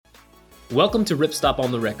Welcome to Ripstop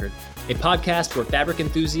on the Record, a podcast where fabric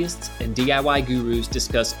enthusiasts and DIY gurus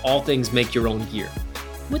discuss all things make your own gear,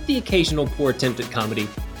 with the occasional poor attempt at comedy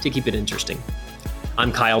to keep it interesting.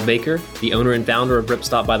 I'm Kyle Baker, the owner and founder of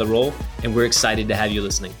Ripstop by the Roll, and we're excited to have you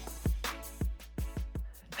listening.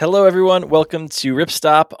 Hello, everyone. Welcome to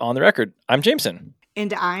Ripstop on the Record. I'm Jameson.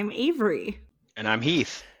 And I'm Avery. And I'm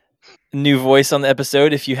Heath. New voice on the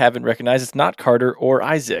episode, if you haven't recognized, it's not Carter or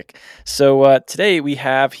Isaac. So today we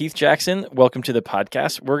have Heath Jackson. Welcome to the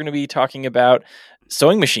podcast. We're going to be talking about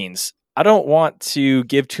sewing machines. I don't want to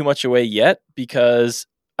give too much away yet because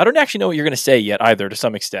I don't actually know what you're going to say yet either to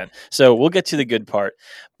some extent. So we'll get to the good part.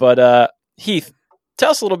 But Heath,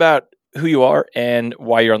 tell us a little about who you are and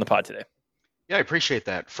why you're on the pod today. Yeah, I appreciate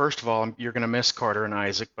that. First of all, you're going to miss Carter and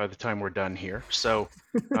Isaac by the time we're done here. So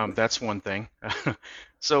that's one thing.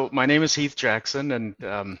 So my name is Heath Jackson, and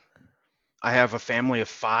I have a family of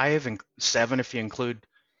 5 and 7 if you include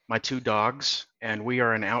my 2 dogs. And we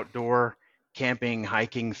are an outdoor camping,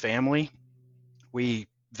 hiking family. We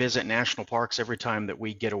visit national parks every time that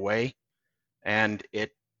we get away, and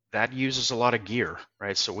that uses a lot of gear,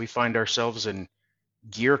 right? So we find ourselves in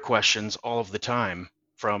gear questions all of the time,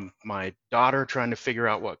 from my daughter trying to figure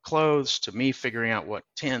out what clothes to me figuring out what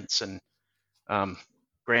tents. And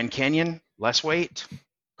Grand Canyon, less weight,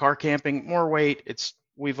 car camping, more weight.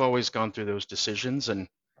 We've always gone through those decisions, and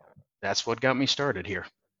that's what got me started here.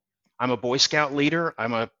 I'm a Boy Scout leader.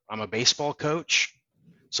 I'm a baseball coach.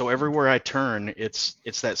 So everywhere I turn, it's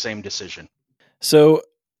that same decision. So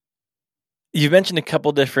you've mentioned a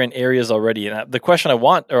couple different areas already, and the question I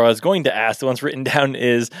was going to ask, the one's written down,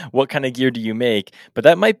 is what kind of gear do you make? But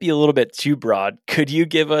that might be a little bit too broad. Could you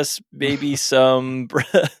give us maybe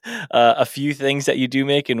a few things that you do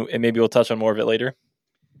make, and maybe we'll touch on more of it later?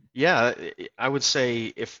 Yeah, I would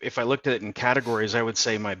say if I looked at it in categories, I would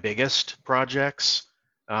say my biggest projects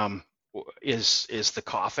is the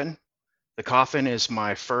coffin. The coffin is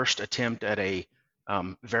my first attempt at a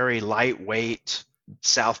very lightweight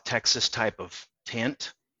South Texas type of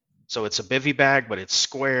tent. So it's a bivy bag, but it's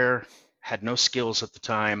square. Had no skills at the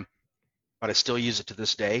time, but I still use it to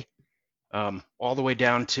this day. All the way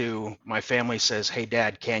down to my family says, "Hey,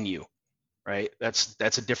 Dad, can you?" Right? That's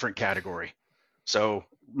a different category. So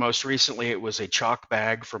most recently, it was a chalk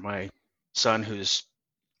bag for my son who's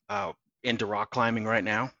into rock climbing right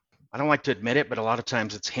now. I don't like to admit it, but a lot of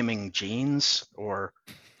times it's hemming jeans or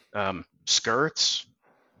skirts.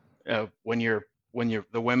 When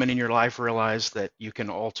the women in your life realize that you can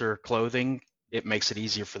alter clothing, it makes it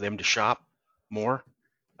easier for them to shop more.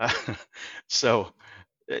 So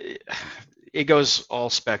it goes all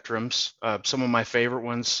spectrums. Some of my favorite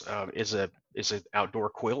ones is an outdoor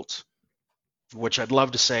quilt, which I'd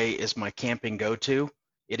love to say is my camping go-to.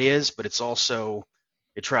 It is, but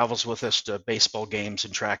it travels with us to baseball games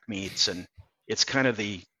and track meets, and it's kind of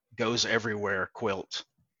the goes everywhere quilt.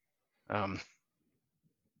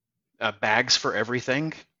 Bags for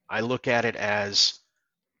everything. I look at it as,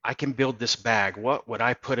 I can build this bag. What would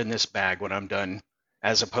I put in this bag when I'm done?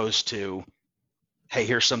 As opposed to, hey,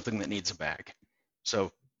 here's something that needs a bag.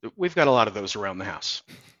 So we've got a lot of those around the house.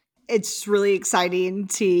 It's really exciting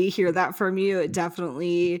to hear that from you. It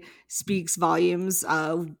definitely speaks volumes.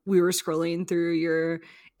 We were scrolling through your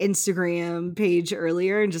Instagram page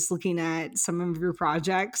earlier and just looking at some of your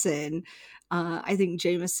projects. And I think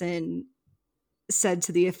Jameson said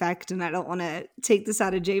to the effect, and I don't want to take this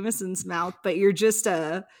out of Jameson's mouth, but you're just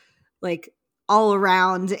a all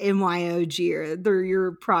around MYOGer.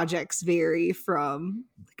 Your projects vary from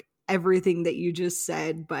everything that you just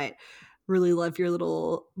said, but really love your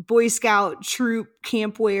little Boy Scout troop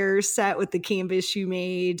campwear set with the canvas you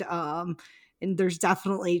made. And there's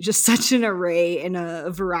definitely just such an array and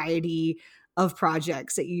a variety of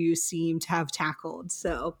projects that you seem to have tackled.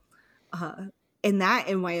 So in that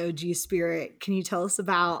MYOG spirit, can you tell us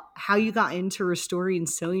about how you got into restoring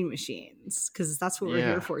sewing machines? Because that's what we're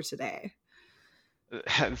here for today.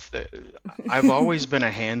 I've always been a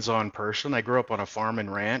hands-on person. I grew up on a farm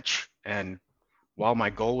and ranch, and while my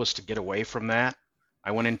goal was to get away from that,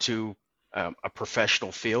 I went into a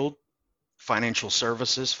professional field, financial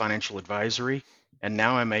services, financial advisory, and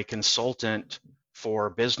now I'm a consultant for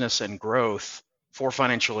business and growth for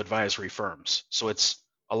financial advisory firms. So it's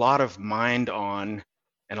a lot of mind on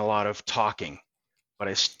and a lot of talking, but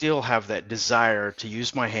I still have that desire to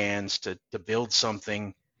use my hands to build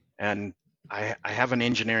something, and I have an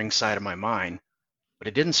engineering side of my mind, but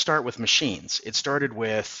it didn't start with machines. It started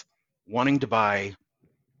with wanting to buy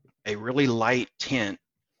a really light tent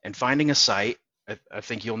and finding a site. I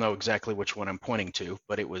think you'll know exactly which one I'm pointing to,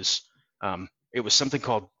 but it was something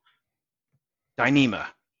called Dyneema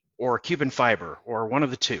or Cuban Fiber or one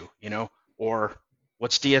of the two, or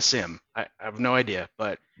what's DSM? I have no idea,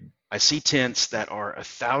 but I see tents that are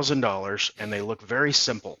 $1,000 and they look very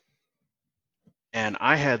simple. And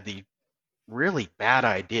I had the really bad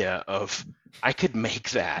idea of I could make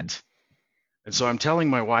that. And so I'm telling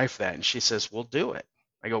my wife that, and she says, "We'll do it."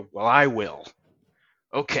 I go, "Well, I will."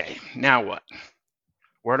 Okay, now what?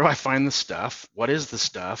 Where do I find the stuff? What is the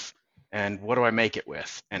stuff? And what do I make it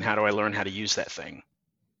with? And how do I learn how to use that thing?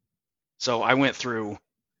 So I went through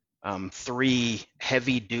 3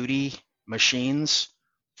 heavy duty machines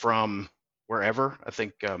from wherever, I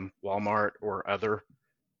think Walmart or other,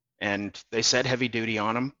 and they said heavy duty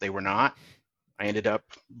on them. They were not. I ended up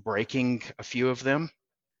breaking a few of them,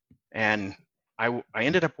 and I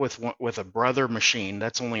ended up with a Brother machine.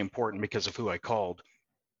 That's only important because of who I called.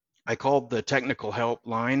 I called the technical help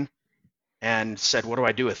line and said, "What do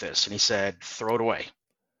I do with this?" And he said, "Throw it away."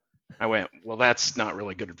 I went, "Well, that's not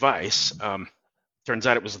really good advice." Turns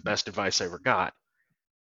out it was the best advice I ever got.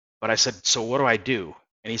 But I said, "So what do I do?"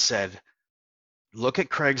 And he said, "Look at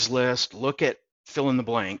Craigslist, look at fill in the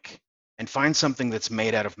blank, and find something that's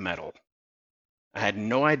made out of metal." I had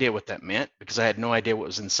no idea what that meant because I had no idea what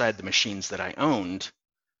was inside the machines that I owned.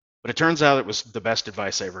 But it turns out it was the best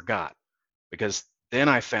advice I ever got, because then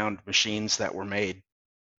I found machines that were made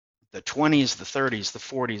the 20s, the 30s, the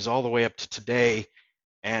 40s, all the way up to today,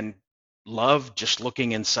 and loved just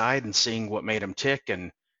looking inside and seeing what made them tick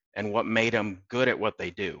and what made them good at what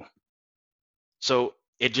they do. So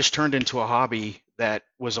it just turned into a hobby that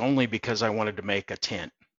was only because I wanted to make a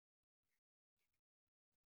tent.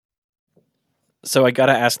 So I got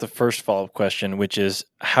to ask the first follow-up question, which is,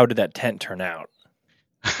 how did that tent turn out?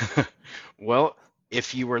 Well,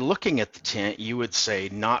 if you were looking at the tent, you would say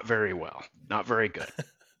not very well, not very good.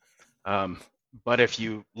 But if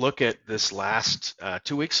you look at this last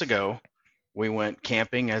 2 weeks ago, we went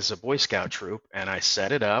camping as a Boy Scout troop, and I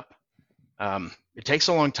set it up. It takes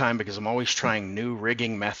a long time because I'm always trying new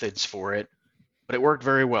rigging methods for it, but it worked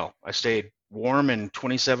very well. I stayed warm in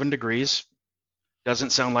 27 degrees.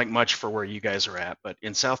 Doesn't sound like much for where you guys are at, but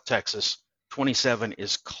in South Texas, 27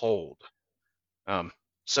 is cold.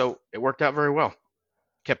 So it worked out very well.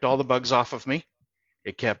 Kept all the bugs off of me.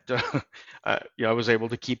 It kept, I was able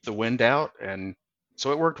to keep the wind out, and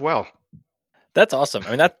so it worked well. That's awesome.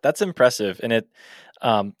 I mean, that's impressive. And it,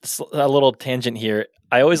 a little tangent here.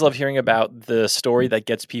 I always love hearing about the story that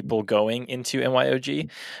gets people going into NYOG.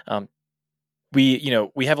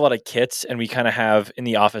 We have a lot of kits, and we kind of have in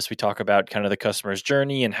the office, we talk about kind of the customer's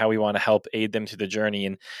journey and how we want to help aid them through the journey.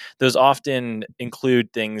 And those often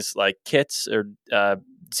include things like kits or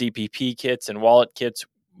ZPP kits and wallet kits,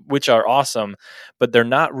 which are awesome, but they're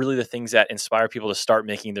not really the things that inspire people to start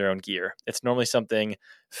making their own gear. It's normally something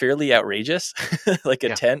fairly outrageous, like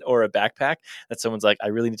a tent or a backpack that someone's like, "I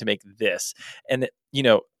really need to make this." And,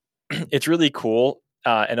 it's really cool.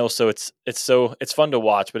 And also it's fun to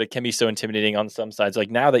watch, but it can be so intimidating on some sides. Like,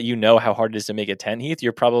 now that you know how hard it is to make a tent, Heath,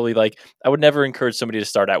 you're probably like, I would never encourage somebody to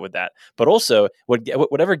start out with that. But also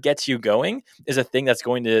whatever gets you going is a thing that's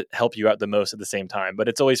going to help you out the most at the same time. But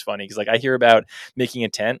it's always funny because, like, I hear about making a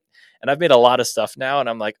tent, and I've made a lot of stuff now, and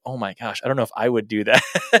I'm like, oh my gosh, I don't know if I would do that.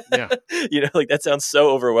 Yeah. Like, that sounds so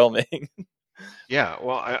overwhelming. Yeah.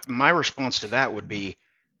 Well, my response to that would be,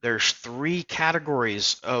 there's 3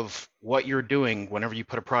 categories of what you're doing whenever you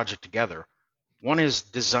put a project together. One is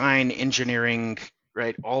design, engineering,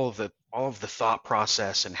 right? All of the thought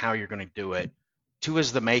process and how you're going to do it. 2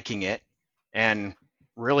 is the making it, and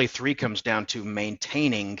really 3 comes down to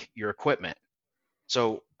maintaining your equipment.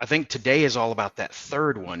 So I think today is all about that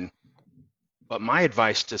third one. But my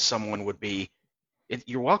advice to someone would be,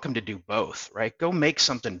 you're welcome to do both, right? Go make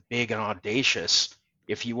something big and audacious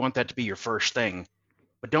if you want that to be your first thing.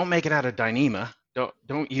 But don't make it out of Dyneema.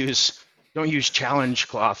 Don't use challenge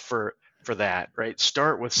cloth for that, right?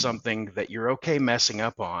 Start with something that you're okay messing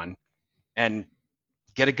up on, and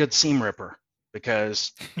get a good seam ripper,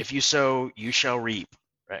 because if you sow, you shall reap,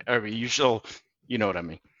 right? I mean, you know what I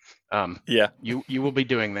mean. Yeah. You will be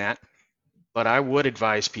doing that. But I would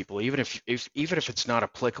advise people, even if it's not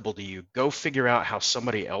applicable to you, go figure out how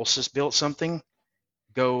somebody else has built something.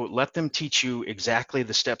 Go let them teach you exactly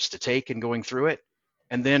the steps to take in going through it,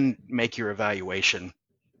 and then make your evaluation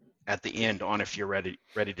at the end on if you're ready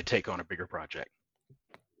to take on a bigger project.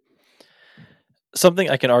 Something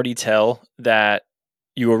I can already tell that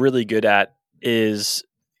you are really good at is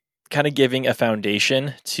kind of giving a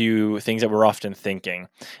foundation to things that we're often thinking.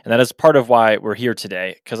 And that is part of why we're here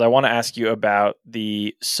today, because I want to ask you about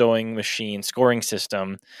the sewing machine scoring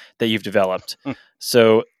system that you've developed.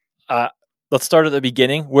 So let's start at the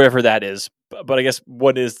beginning, wherever that is. But I guess,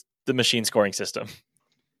 what is the machine scoring system?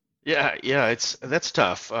 Yeah, that's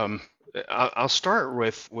tough. I'll start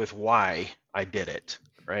with why I did it,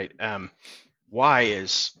 right? Why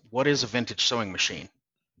is what is a vintage sewing machine?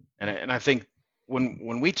 And I think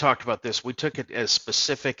when we talked about this, we took it as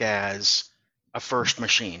specific as a first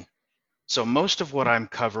machine. So most of what I'm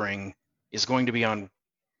covering is going to be on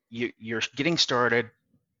you're getting started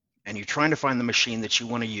and you're trying to find the machine that you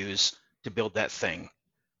want to use to build that thing,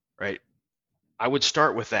 right? I would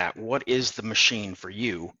start with that. What is the machine for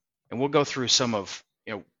you? And we'll go through some of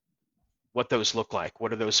what those look like.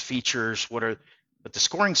 What are those features? But the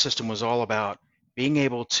scoring system was all about being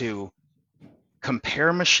able to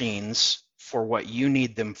compare machines for what you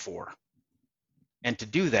need them for. And to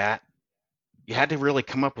do that, you had to really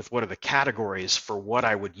come up with what are the categories for what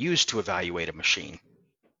I would use to evaluate a machine.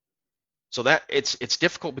 So that it's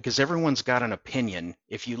difficult because everyone's got an opinion.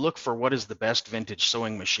 If you look for what is the best vintage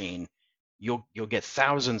sewing machine, you'll get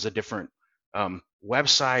thousands of different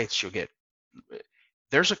websites.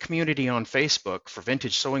 There's a community on Facebook for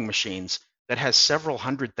vintage sewing machines that has several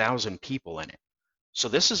 100,000 people in it. So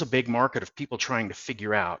this is a big market of people trying to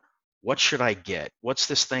figure out what should I get, what's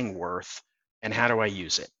this thing worth, and how do I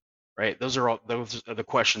use it, right? Those are the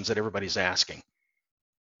questions that everybody's asking.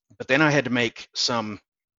 But then I had to make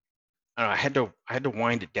I had to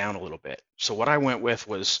wind it down a little bit. So what I went with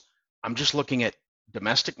was I'm just looking at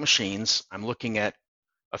domestic machines. I'm looking at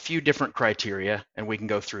a few different criteria, and we can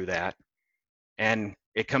go through that. And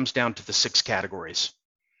it comes down to the 6 categories.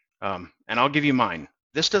 And I'll give you mine.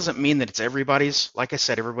 This doesn't mean that it's everybody's. Like I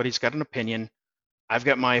said, everybody's got an opinion. I've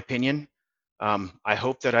got my opinion. I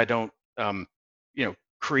hope that I don't,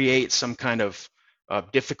 create some kind of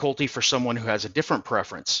difficulty for someone who has a different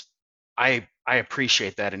preference. I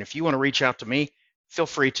appreciate that. And if you want to reach out to me, feel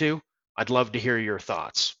free to. I'd love to hear your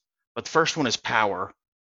thoughts. But the first one is power.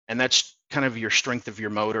 And that's kind of your strength of your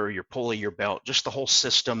motor, your pulley, your belt, just the whole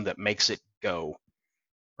system that makes it go,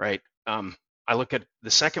 right? I look at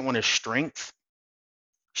the second one is strength.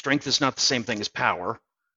 Strength is not the same thing as power.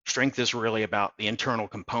 Strength is really about the internal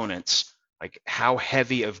components, like how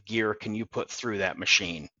heavy of gear can you put through that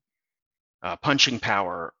machine? Punching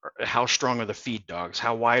power, how strong are the feed dogs?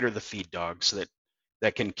 How wide are the feed dogs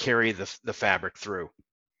that can carry the fabric through?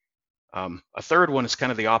 A third one is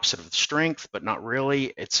kind of the opposite of strength, but not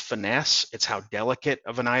really. It's finesse. It's how delicate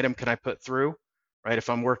of an item can I put through, right? If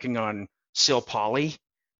I'm working on sil poly,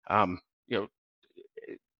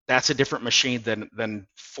 that's a different machine than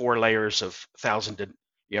 4 layers of 1,000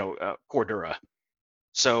 Cordura.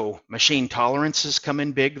 So machine tolerances come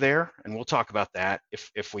in big there, and we'll talk about that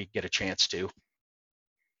if we get a chance to.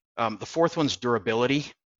 The fourth one's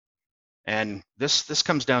durability, and this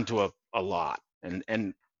comes down to a lot,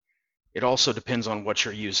 and it also depends on what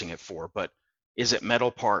you're using it for. But is it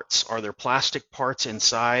metal parts? Are there plastic parts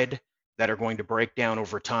inside that are going to break down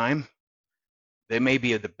over time? They may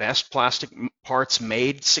be the best plastic parts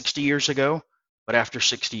made 60 years ago, but after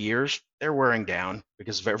 60 years, they're wearing down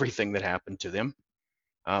because of everything that happened to them.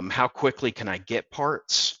 How quickly can I get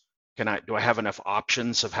parts? Do I have enough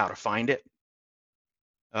options of how to find it?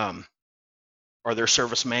 Are there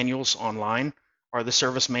service manuals online? Are the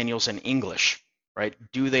service manuals in English, right?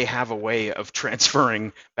 Do they have a way of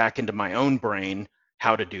transferring back into my own brain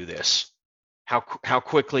how to do this? How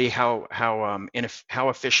quickly, how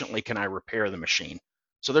efficiently can I repair the machine?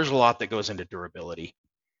 So there's a lot that goes into durability.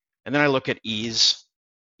 And then I look at ease.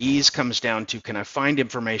 Ease comes down to, can I find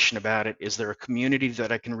information about it? Is there a community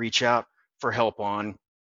that I can reach out for help on?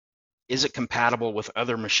 Is it compatible with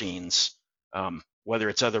other machines, whether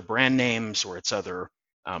it's other brand names or it's other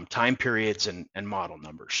time periods and model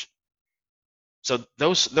numbers? So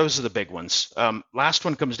those are the big ones. Last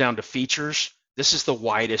one comes down to features. This is the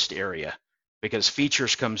widest area because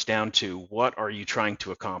features comes down to what are you trying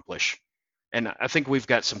to accomplish? And I think we've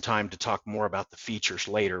got some time to talk more about the features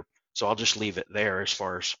later. So I'll just leave it there as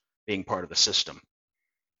far as being part of the system.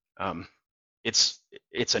 It's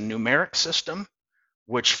a numeric system,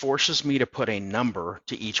 which forces me to put a number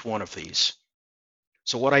to each one of these.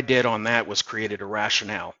 So what I did on that was created a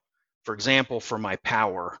rationale. For example, for my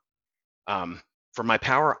power,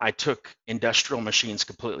 I took industrial machines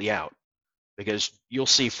completely out because you'll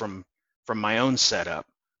see from my own setup,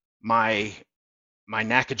 my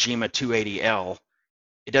Nakajima 280L,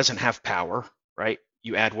 it doesn't have power, right?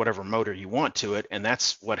 You add whatever motor you want to it, and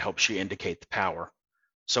that's what helps you indicate the power.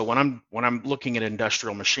 So when I'm looking at an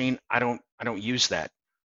industrial machine, I don't use that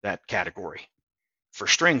category. For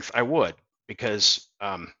strength, I would, because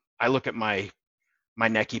I look at my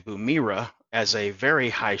Nekibu Mira as a very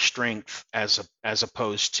high strength as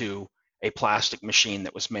opposed to a plastic machine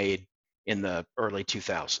that was made in the early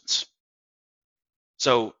 2000s.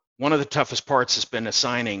 So one of the toughest parts has been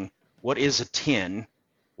assigning what is a tin,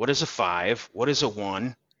 what is a 5, what is a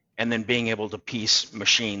 1, and then being able to piece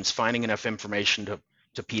machines, finding enough information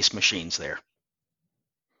to piece machines there.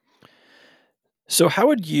 So how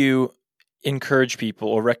would you encourage people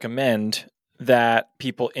or recommend that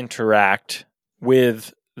people interact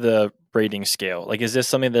with the braiding scale? Like, is this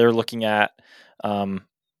something they're looking at? I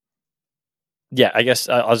guess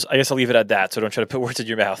I'll leave it at that. So don't try to put words in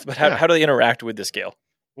your mouth. But how do they interact with the scale?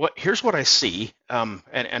 Here's what I see, and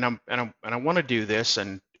I want to do this,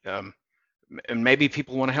 and maybe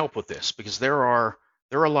people want to help with this, because there are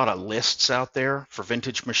a lot of lists out there for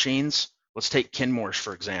vintage machines. Let's take Kenmore's,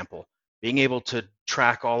 for example. Being able to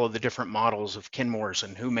track all of the different models of Kenmore's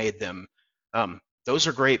and who made them, those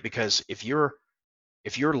are great, because if you're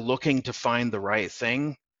looking to find the right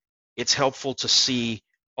thing, it's helpful to see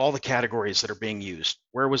all the categories that are being used.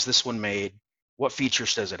 Where was this one made? What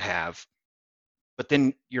features does it have? But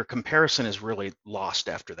then your comparison is really lost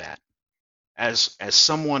after that. As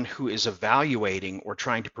someone who is evaluating or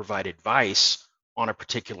trying to provide advice on a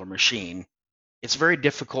particular machine, it's very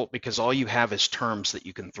difficult, because all you have is terms that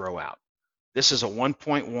you can throw out. This is a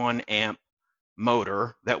 1.1 amp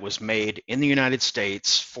motor that was made in the United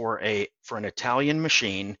States for an Italian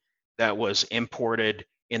machine that was imported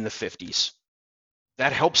in the 50s.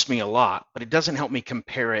 That helps me a lot, but it doesn't help me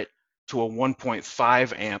compare it to a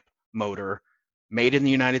 1.5 amp motor made in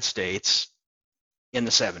the United States in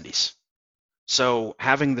the 70s. So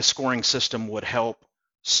having the scoring system would help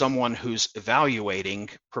someone who's evaluating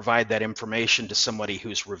provide that information to somebody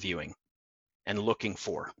who's reviewing and looking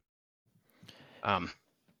for.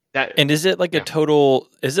 And is it like a total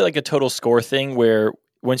score thing where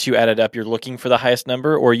once you add it up, you're looking for the highest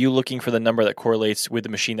number, or are you looking for the number that correlates with the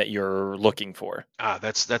machine that you're looking for?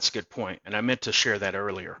 That's a good point. And I meant to share that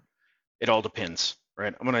earlier. It all depends,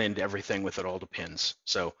 right? I'm going to end everything with it all depends.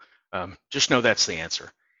 So just know that's the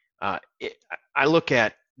answer. I look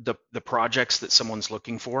at the projects that someone's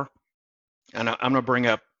looking for, and I'm going to bring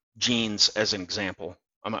up jeans as an example.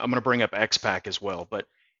 I'm going to bring up X-Pac as well. But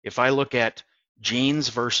if I look at jeans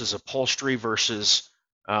versus upholstery versus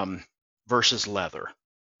leather,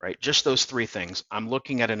 right? Just those three things. I'm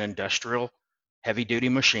looking at an industrial heavy-duty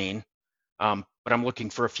machine, but I'm looking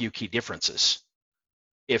for a few key differences.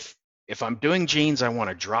 If I'm doing jeans, I want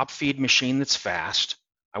a drop feed machine that's fast.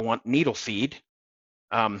 I want needle feed.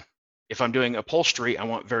 If I'm doing upholstery, I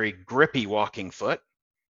want very grippy walking foot.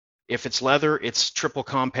 If it's leather, it's triple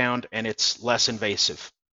compound and it's less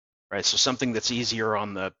invasive, right? So something that's easier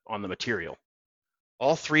on the material.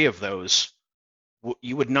 All three of those,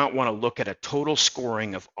 you would not want to look at a total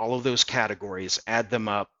scoring of all of those categories, add them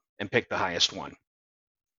up, and pick the highest one.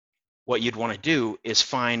 What you'd want to do is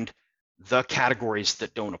find the categories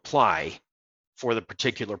that don't apply for the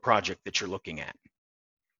particular project that you're looking at.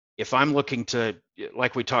 If I'm looking to,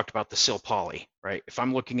 like we talked about the Sil Poly, right? If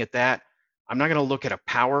I'm looking at that, I'm not going to look at a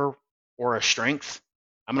power or a strength.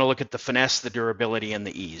 I'm going to look at the finesse, the durability, and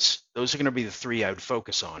the ease. Those are going to be the three I would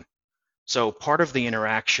focus on. So part of the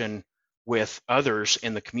interaction with others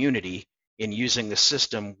in the community in using the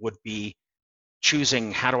system would be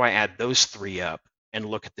choosing, how do I add those three up and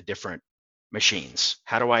look at the different machines?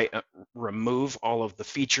 How do I remove all of the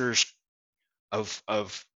features of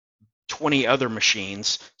 20 other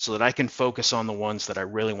machines so that I can focus on the ones that I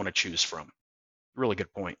really want to choose from? Really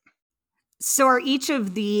good point. So are each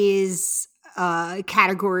of these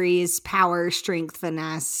categories, power, strength,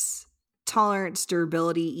 finesse, tolerance,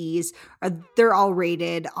 durability, ease, they're all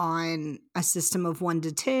rated on a system of 1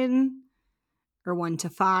 to 10 or 1 to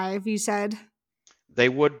 5, you said? They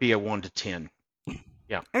would be a 1 to 10.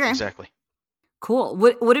 Yeah, okay. Exactly. Cool.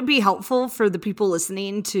 Would it be helpful for the people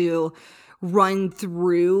listening to run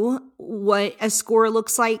through what a score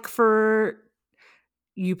looks like for,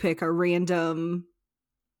 you pick a random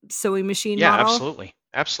sewing machine model?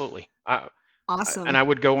 Absolutely. Awesome. And I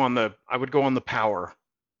would go on the power,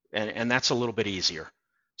 and that's a little bit easier.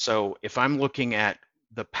 So if I'm looking at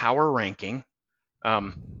the power ranking,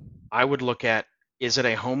 I would look at, is it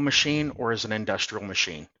a home machine or is it an industrial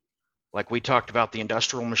machine? Like we talked about the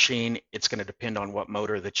industrial machine, it's going to depend on what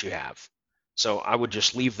motor that you have. So I would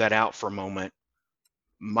just leave that out for a moment.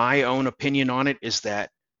 My own opinion on it is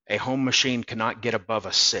that a home machine cannot get above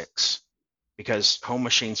a 6, because home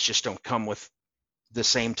machines just don't come with the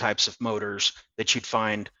same types of motors that you'd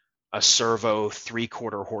find a servo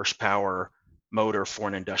 3/4 horsepower motor for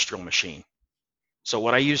an industrial machine. So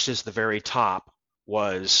what I used as the very top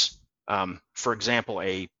was, for example,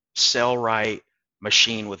 a Cellrite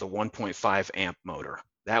machine with a 1.5 amp motor.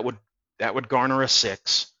 That would garner a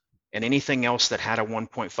 6, and anything else that had a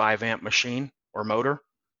 1.5 amp machine or motor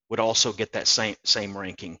would also get that same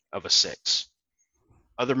ranking of a 6.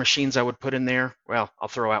 Other machines I would put in there, well, I'll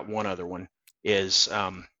throw out one other one, is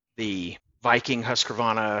the Viking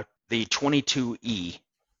Husqvarna, the 22E,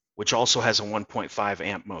 which also has a 1.5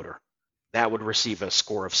 amp motor. That would receive a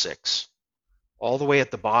score of 6. All the way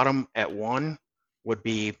at the bottom at 1 would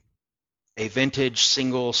be a vintage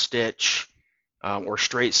single stitch or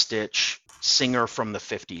straight stitch Singer from the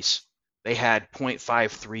 50s. They had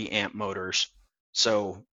 0.53 amp motors.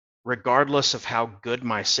 So regardless of how good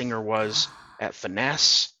my Singer was at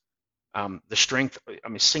finesse, the strength, I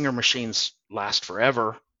mean, Singer machines last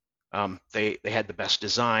forever. They had the best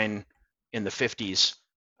design in the 50s.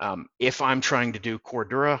 If I'm trying to do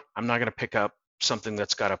Cordura, I'm not going to pick up something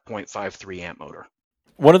that's got a 0.53 amp motor.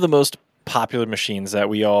 One of the most popular machines that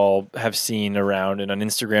we all have seen around and on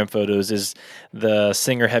Instagram photos is the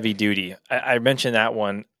Singer Heavy Duty. I mentioned that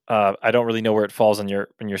one. I don't really know where it falls on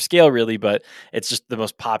your scale really, but it's just the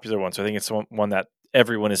most popular one. So I think it's one that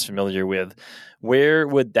everyone is familiar with. Where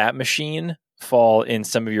would that machine fall in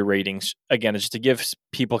some of your ratings? Again, just to give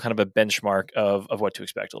people kind of a benchmark of what to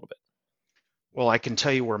expect a little bit. Well, I can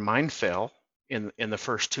tell you where mine fell in the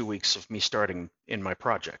first 2 weeks of me starting in my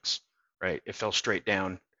projects, right? It fell straight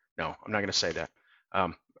down. No, I'm not going to say that.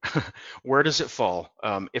 Where does it fall?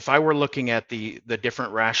 If I were looking at the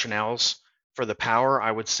different rationales for the power,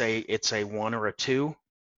 I would say it's a 1 or a 2.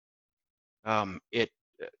 None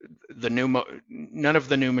of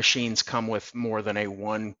the new machines come with more than a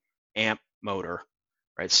 1 amp motor,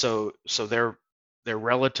 right? So they're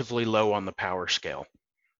relatively low on the power scale.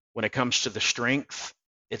 When it comes to the strength,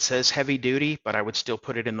 it says heavy duty, but I would still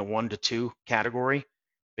put it in the 1 to 2 category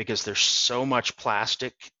because there's so much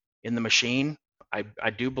plastic in the machine. I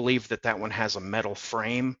do believe that one has a metal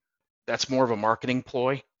frame. That's more of a marketing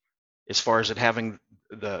ploy. As far as it having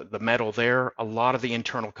the metal there, a lot of the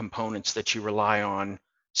internal components that you rely on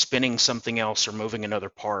spinning something else or moving another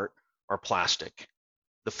part are plastic.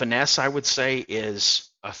 The finesse, I would say, is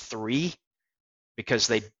a 3 because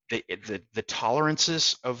the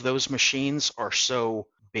tolerances of those machines are so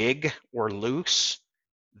big or loose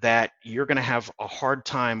that you're going to have a hard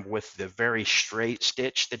time with the very straight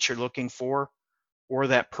stitch that you're looking for or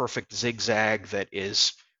that perfect zigzag that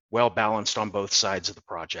is well balanced on both sides of the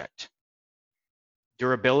project.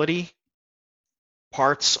 Durability,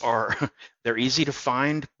 parts are they're easy to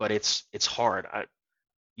find, but it's hard.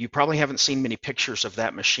 You probably haven't seen many pictures of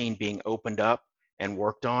that machine being opened up and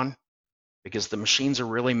worked on because the machines are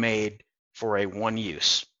really made for a one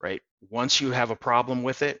use, right? Once you have a problem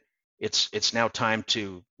with it, it's now time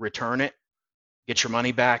to return it, get your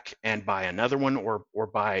money back, and buy another one or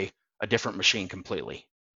buy a different machine completely.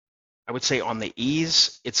 I would say on the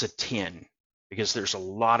ease, it's a 10 because there's a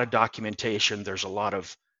lot of documentation, there's a lot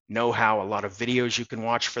of know-how, a lot of videos you can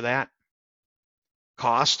watch for that.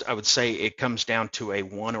 Cost, I would say it comes down to a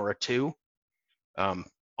 1 or a 2.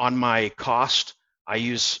 On my cost, I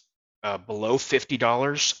use below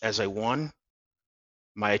 $50 as a 1.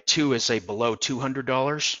 My 2 is a below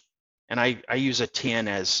 $200, and I use a 10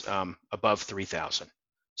 as above $3,000.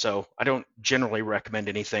 So I don't generally recommend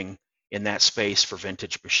anything in that space for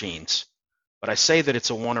vintage machines. But I say that it's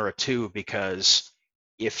a 1 or a 2 because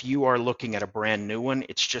if you are looking at a brand new one,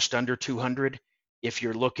 it's just under $200. If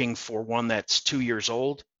you're looking for one that's 2 years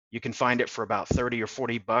old, you can find it for about $30 or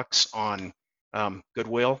 $40 on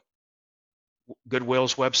Goodwill's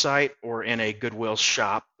website or in a Goodwill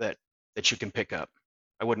shop that you can pick up.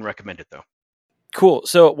 I wouldn't recommend it though. Cool.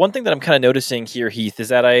 So one thing that I'm kind of noticing here, Heath, is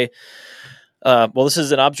that well, this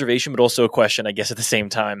is an observation, but also a question, I guess, at the same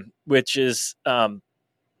time, which is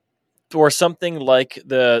for something like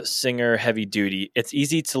the Singer Heavy Duty, it's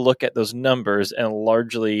easy to look at those numbers and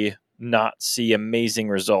largely not see amazing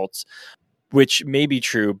results, which may be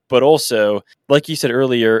true, but also, like you said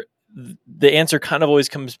earlier, the answer kind of always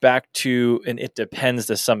comes back to an it depends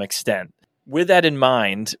to some extent. With that in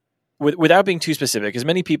mind, without being too specific, because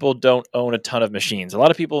many people don't own a ton of machines. A lot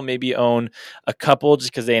of people maybe own a couple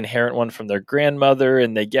just because they inherit one from their grandmother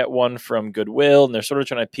and they get one from Goodwill and they're sort of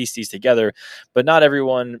trying to piece these together. But not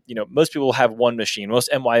everyone, most people have one machine. Most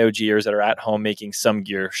MYOGers that are at home making some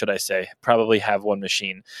gear, should I say, probably have one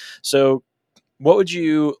machine. So what would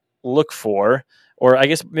you look for? Or I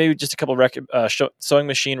guess maybe just a couple sewing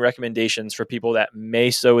machine recommendations for people that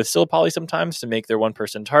may sew with Sil Poly sometimes to make their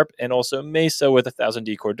one-person tarp and also may sew with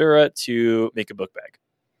 1000D Cordura to make a book bag.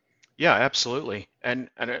 Yeah, absolutely.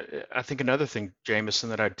 And I think another thing, Jameson,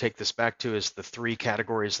 that I'd take this back to is the 3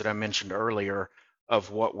 categories that I mentioned earlier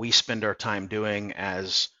of what we spend our time doing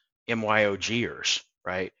as MYOGers,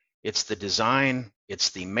 right? It's the design,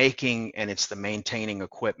 it's the making, and it's the maintaining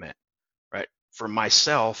equipment, right? For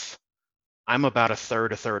myself, I'm about a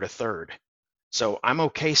third. So I'm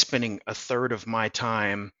okay spending a third of my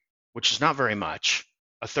time, which is not very much,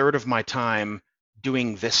 a third of my time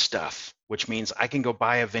doing this stuff, which means I can go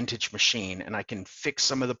buy a vintage machine and I can fix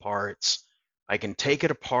some of the parts. I can take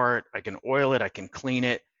it apart, I can oil it, I can clean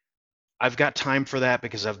it. I've got time for that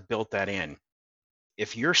because I've built that in.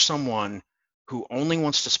 If you're someone who only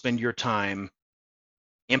wants to spend your time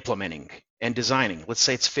implementing and designing, let's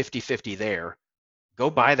say it's 50-50 there, go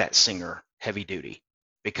buy that Singer heavy duty,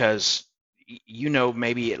 because you know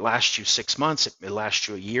maybe it lasts you 6 months, it lasts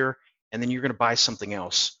you a year, and then you're going to buy something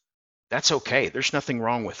else. That's okay. There's nothing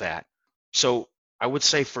wrong with that. So I would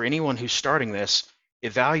say for anyone who's starting this,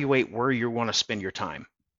 evaluate where you want to spend your time.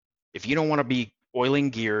 If you don't want to be oiling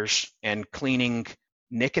gears and cleaning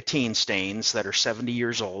nicotine stains that are 70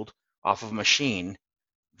 years old off of a machine,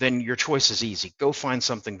 then your choice is easy. Go find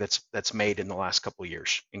something that's made in the last couple of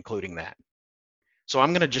years, including that. So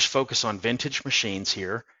I'm going to just focus on vintage machines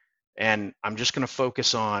here, and I'm just going to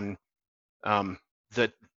focus on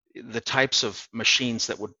the types of machines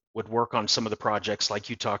that would work on some of the projects, like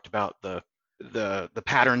you talked about, the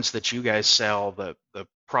patterns that you guys sell, the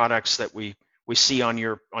products that we see on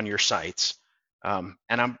your sites. And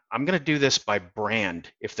I'm going to do this by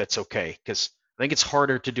brand, if that's okay, because I think it's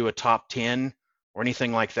harder to do a top 10 or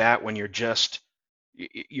anything like that when you're just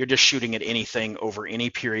shooting at anything over any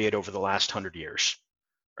period over the last 100 years,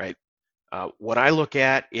 right? What I look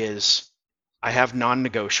at is I have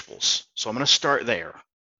non-negotiables. So I'm going to start there.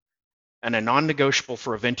 And a non-negotiable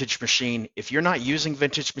for a vintage machine, if you're not using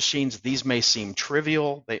vintage machines, these may seem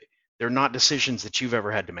trivial. They're not decisions that you've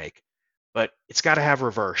ever had to make, but it's got to have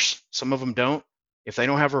reverse. Some of them don't. If they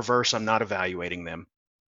don't have reverse, I'm not evaluating them.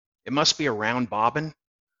 It must be a round bobbin.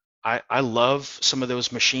 I love some of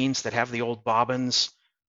those machines that have the old bobbins,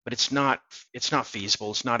 but it's not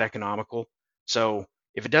feasible. It's not economical. So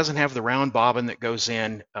if it doesn't have the round bobbin that goes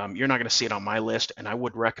in, you're not going to see it on my list, and I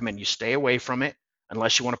would recommend you stay away from it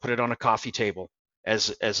unless you want to put it on a coffee table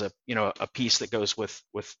as a a piece that goes with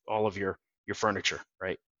all of your furniture,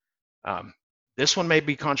 right? This one may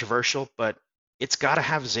be controversial, but it's got to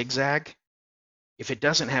have zigzag. If it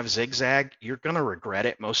doesn't have zigzag, you're going to regret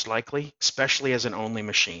it most likely, especially as an only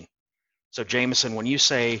machine. So Jameson, when you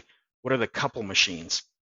say, what are the couple machines?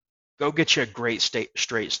 Go get you a great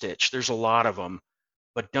straight stitch. There's a lot of them,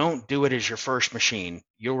 but don't do it as your first machine.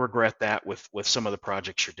 You'll regret that with some of the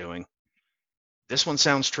projects you're doing. This one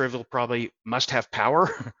sounds trivial, probably must have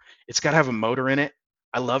power. It's got to have a motor in it.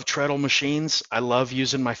 I love treadle machines. I love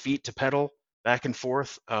using my feet to pedal back and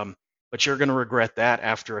forth, but you're going to regret that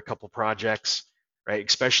after a couple projects, right?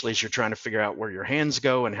 Especially as you're trying to figure out where your hands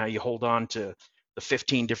go and how you hold on to the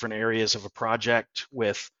 15 different areas of a project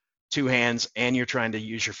with two hands, and you're trying to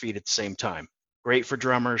use your feet at the same time. Great for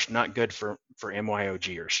drummers, not good for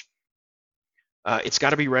MYOGers. It's got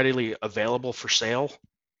to be readily available for sale.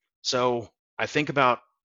 So I think about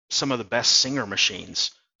some of the best Singer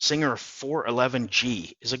machines. Singer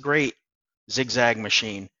 411G is a great zigzag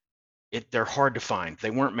machine. They're hard to find.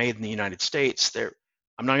 They weren't made in the United States.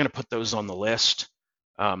 I'm not going to put those on the list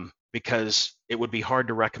because it would be hard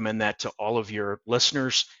to recommend that to all of your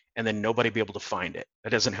listeners and then nobody be able to find it. That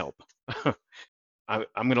doesn't help. I'm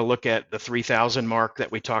going to look at the 3,000 mark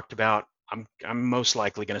that we talked about. I'm most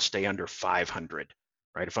likely going to stay under 500,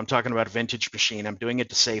 right? If I'm talking about a vintage machine, I'm doing it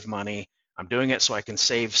to save money. I'm doing it so I can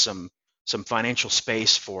save some financial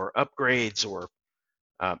space for upgrades, or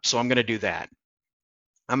so I'm going to do that.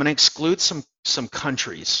 I'm going to exclude some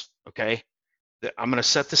countries, okay? I'm going to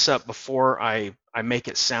set this up before I make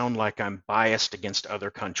it sound like I'm biased against other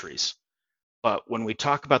countries. But when we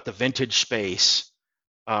talk about the vintage space,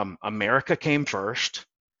 America came first,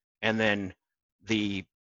 and then the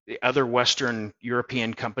other Western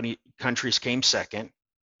European countries came second.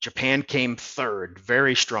 Japan came third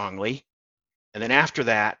very strongly. And then after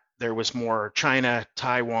that, there was more China,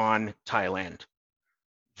 Taiwan, Thailand.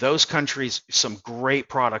 Those countries, some great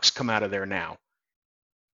products come out of there now.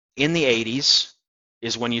 In the 80s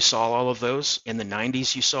is when you saw all of those. In the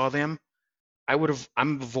 90s, you saw them.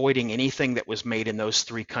 I'm avoiding anything that was made in those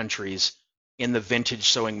three countries in the vintage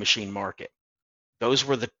sewing machine market. Those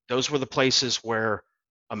were the places where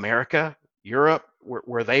America, Europe,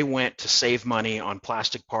 where they went to save money on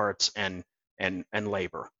plastic parts and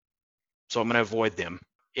labor. So I'm going to avoid them.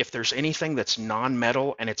 If there's anything that's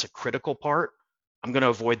non-metal and it's a critical part, I'm going to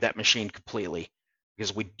avoid that machine completely,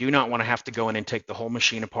 because we do not want to have to go in and take the whole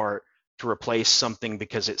machine apart to replace something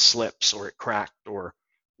because it slips or it cracked or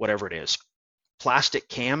whatever it is. Plastic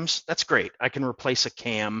cams, that's great. I can replace a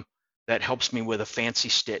cam that helps me with a fancy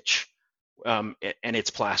stitch, and it's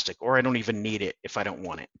plastic, or I don't even need it if I don't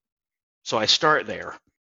want it. So I start there.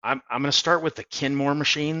 I'm going to start with the Kenmore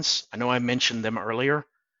machines. I know I mentioned them earlier.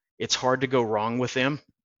 It's hard to go wrong with them.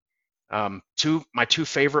 My two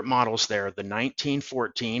favorite models there, the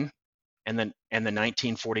 1914 and the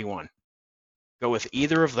 1941. Go with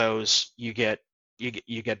either of those, you get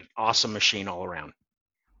an awesome machine all around.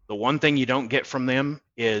 The one thing you don't get from them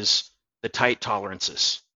is the tight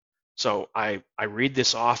tolerances. So I read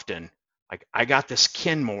this often. Like, I got this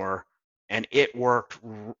Kenmore and it worked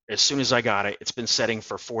as soon as I got it. It's been setting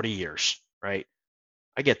for 40 years, right?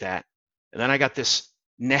 I get that. And then I got this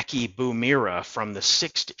Necchi Bumira from the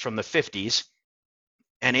 50s,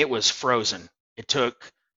 and it was frozen. It took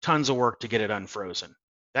tons of work to get it unfrozen.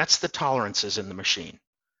 That's the tolerances in the machine,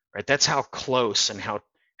 right? That's how close and how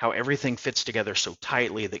everything fits together so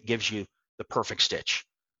tightly that gives you the perfect stitch.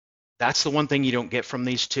 That's the one thing you don't get from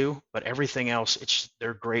these two, but everything else,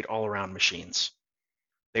 they're great all-around machines.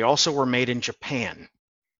 They also were made in Japan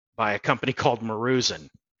by a company called Maruzen.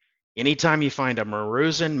 Anytime you find a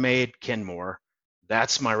Maruzen-made Kenmore,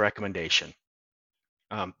 that's my recommendation.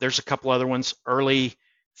 There's a couple other ones. Early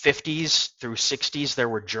 50s through 60s, there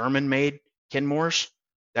were German-made Kenmores.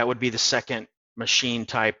 That would be the second machine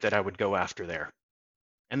type that I would go after there.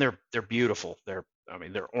 And they're beautiful. They're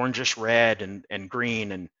orangish red and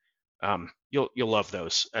green, and you'll love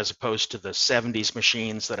those, as opposed to the 70s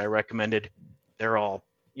machines that I recommended. They're all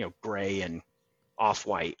gray and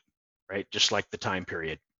off-white, right? Just like the time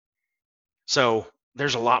period. So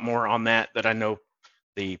there's a lot more on that I know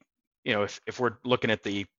if we're looking at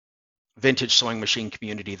the vintage sewing machine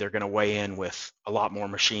community, they're going to weigh in with a lot more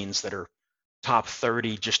machines that are top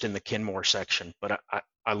 30 just in the Kenmore section, but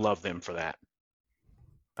I love them for that.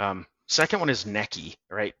 Second one is Necchi,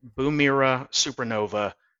 right? Bumira,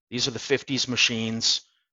 Supernova. These are the 50s machines.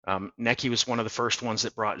 Necchi was one of the first ones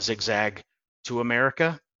that brought zigzag to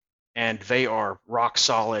America, and they are rock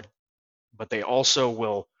solid, but they also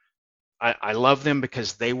will, I love them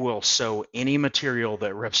because they will sew any material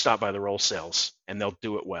that ripstop by the roll cells, and they'll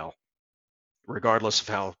do it well, regardless of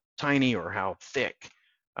how tiny or how thick.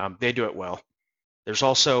 They do it well. There's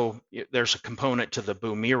a component to the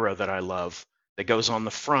Bumira that I love that goes on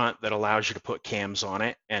the front that allows you to put cams on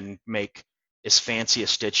it and make as fancy a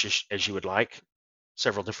stitch as you would like.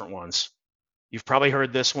 Several different ones. You've probably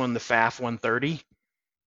heard this one, the FAF 130.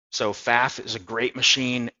 So FAF is a great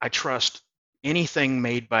machine. I trust anything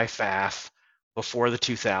made by FAF before the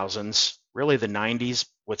 2000s, really the 90s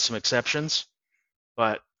with some exceptions.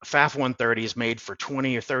 But FAF 130 is made for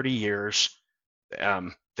 20 or 30 years.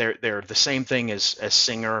 They're the same thing as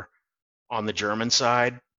Singer on the German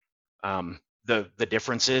side. The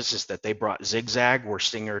difference is that they brought zigzag, where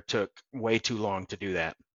Singer took way too long to do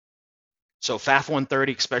that. So FAF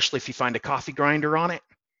 130, especially if you find a coffee grinder on it,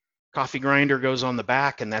 coffee grinder goes on the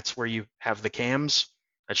back, and that's where you have the cams.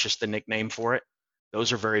 That's just the nickname for it.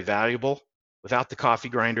 Those are very valuable. Without the coffee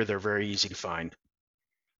grinder, they're very easy to find.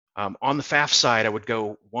 On the FAF side, I would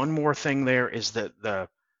go one more thing. There is the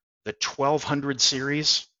 1200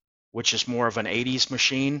 series, which is more of an 80s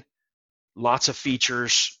machine. Lots of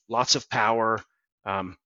features, lots of power,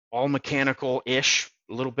 all mechanical-ish,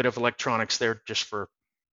 a little bit of electronics there just for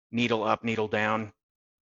needle up, needle down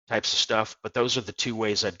types of stuff. But those are the two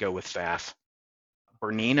ways I'd go with FAF.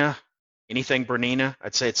 Bernina, anything Bernina,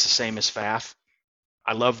 I'd say it's the same as FAF.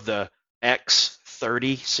 I love the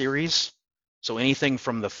X30 series. So anything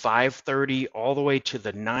from the 530 all the way to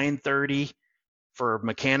the 930 for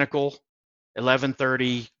mechanical,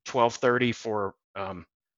 1130, 1230 for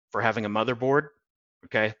having a motherboard.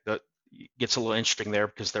 Okay, that gets a little interesting there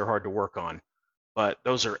because they're hard to work on, but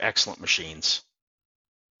those are excellent machines.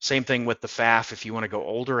 Same thing with the FAF. If you want to go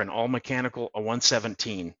older and all mechanical, a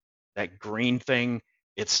 117, that green thing,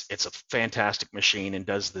 it's a fantastic machine and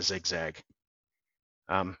does the zigzag.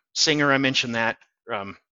 Singer, I mentioned that,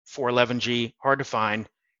 411G, hard to find.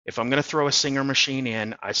 If I'm going to throw a Singer machine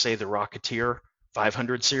in, I say the Rocketeer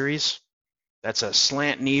 500 series. That's a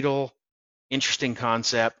slant needle, interesting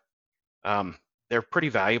concept. They're pretty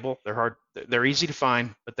valuable. They're easy to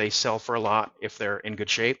find, but they sell for a lot if they're in good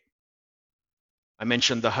shape. I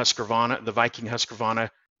mentioned the Husqvarna, the Viking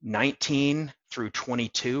Husqvarna 19 through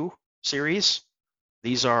 22 series.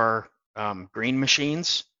 These are green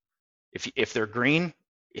machines. If they're green,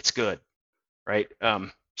 it's good, right?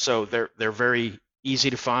 So they're very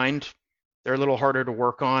easy to find. They're a little harder to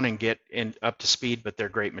work on and get up to speed, but they're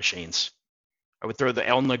great machines. I would throw the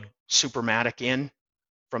Elnug Supermatic in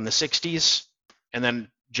from the 60s, and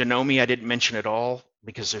then Janome I didn't mention at all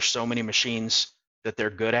because there's so many machines that they're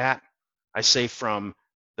good at. I say from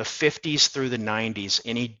the 50s through the 90s,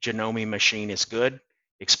 any Janome machine is good,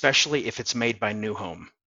 especially if it's made by New Home.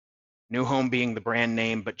 New Home being the brand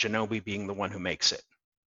name, but Janome being the one who makes it.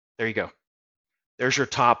 There you go. There's your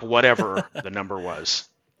top whatever the number was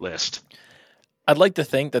list. I'd like to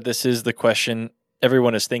think that this is the question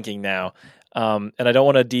everyone is thinking now. And I don't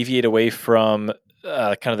want to deviate away from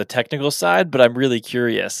kind of the technical side, but I'm really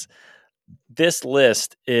curious. This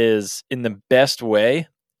list is, in the best way,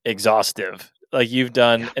 exhaustive. Like, you've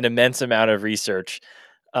done an immense amount of research.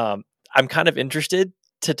 I'm kind of interested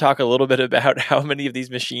to talk a little bit about how many of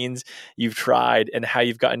these machines you've tried and how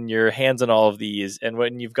you've gotten your hands on all of these. And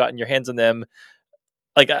when you've gotten your hands on them,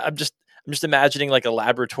 like, I'm just imagining like a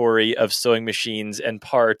laboratory of sewing machines and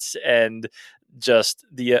parts, and just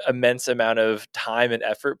the immense amount of time and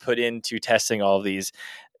effort put into testing all of these.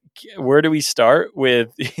 Where do we start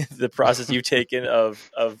with the process you've taken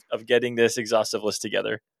of getting this exhaustive list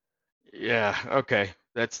together? Yeah, okay.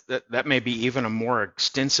 That may be even a more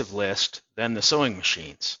extensive list than the sewing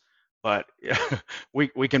machines, but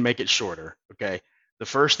we can make it shorter. Okay. The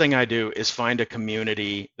first thing I do is find a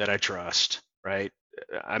community that I trust, right?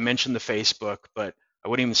 I mentioned the Facebook, but I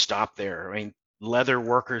wouldn't even stop there. I mean,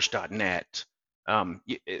 leatherworkers.net.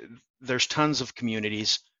 There's tons of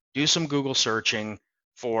communities. Do some Google searching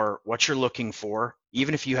for what you're looking for,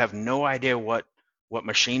 even if you have no idea what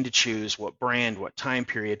machine to choose, what brand, what time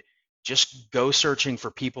period. Just go searching for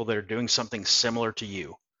people that are doing something similar to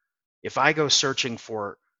you. If I go searching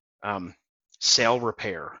for sail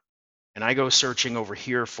repair, and I go searching over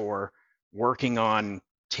here for working on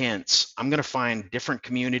tents, I'm going to find different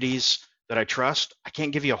communities that I trust. I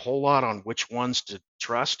can't give you a whole lot on which ones to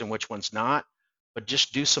trust and which ones not, but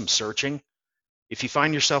just do some searching. If you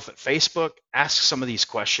find yourself at Facebook, ask some of these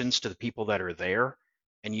questions to the people that are there,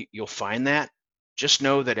 and you'll find that. Just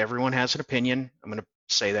know that everyone has an opinion. I'm going to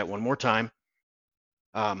say that one more time.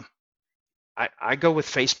 I go with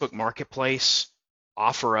Facebook Marketplace.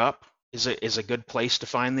 OfferUp is a good place to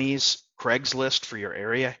find these. Craigslist for your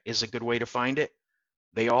area is a good way to find it.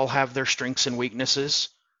 They all have their strengths and weaknesses.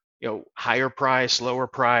 Higher price, lower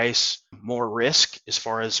price, more risk as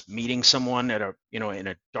far as meeting someone at in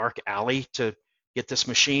a dark alley to get this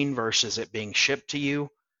machine versus it being shipped to you.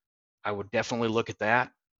 I would definitely look at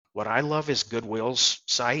that. What I love is Goodwill's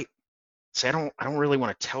site. See, I don't really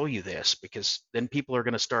want to tell you this, because then people are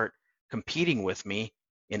going to start competing with me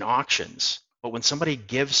in auctions. But when somebody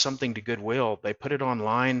gives something to Goodwill, they put it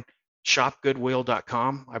online.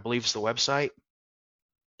 Shopgoodwill.com, I believe, is the website.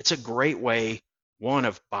 It's a great way, one,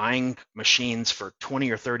 of buying machines for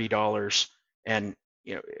 $20 or $30, and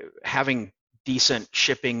having decent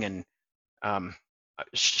shipping and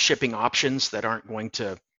shipping options that aren't going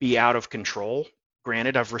to be out of control.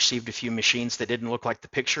 Granted, I've received a few machines that didn't look like the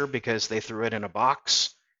picture because they threw it in a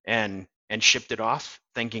box and shipped it off,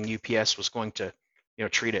 thinking UPS was going to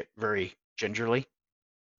treat it very gingerly.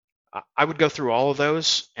 I would go through all of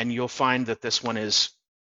those, and you'll find that this one is,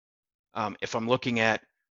 if I'm looking at,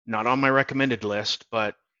 not on my recommended list,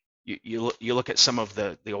 but you look at some of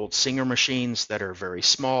the old Singer machines that are very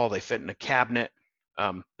small, they fit in a cabinet.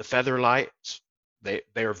 The Featherlights, they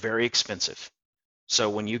are very expensive. So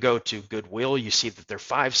when you go to Goodwill, you see that they're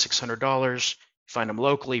 $500-$600. You find them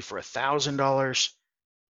locally for $1,000.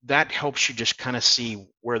 That helps you just kind of see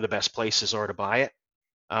where the best places are to buy it.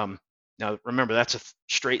 Now, remember, that's a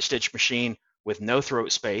straight stitch machine with no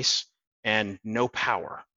throat space and no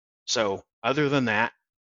power. So other than that,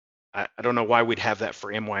 I don't know why we'd have that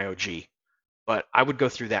for MYOG, but I would go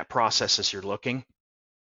through that process as you're looking,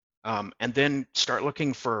 and then start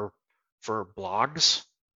looking for blogs.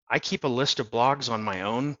 I keep a list of blogs on my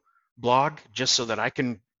own blog just so that I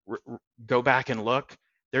can go back and look.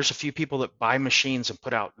 There's a few people that buy machines and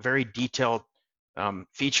put out very detailed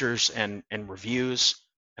features and reviews,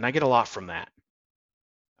 and I get a lot from that.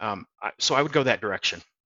 So I would go that direction.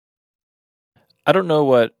 I don't know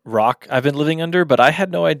what rock I've been living under, but I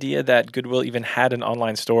had no idea that Goodwill even had an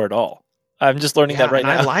online store at all. I'm just learning that right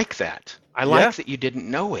now. I like that. I like that you didn't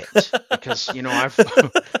know it, because I've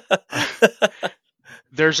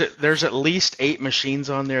there's at least 8 machines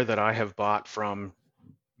on there that I have bought from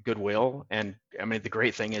Goodwill, and I mean, the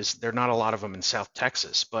great thing is there are not a lot of them in South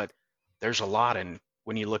Texas, but there's a lot, and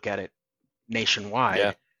when you look at it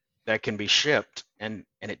nationwide, that can be shipped, and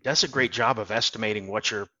it does a great job of estimating what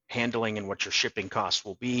your handling and what your shipping costs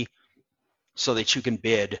will be, so that you can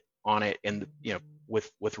bid on it in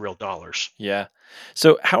with real dollars. Yeah.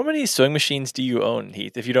 So how many sewing machines do you own,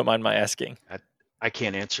 Heath, if you don't mind my asking? I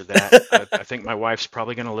can't answer that. I think my wife's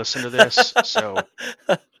probably going to listen to this. So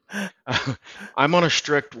I'm on a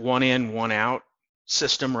strict 1 in, 1 out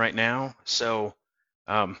system right now. So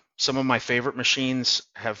some of my favorite machines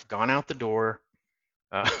have gone out the door,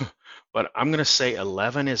 but I'm going to say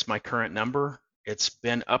 11 is my current number. It's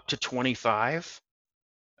been up to 25.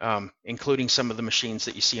 including some of the machines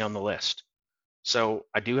that you see on the list. So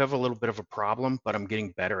I do have a little bit of a problem, but I'm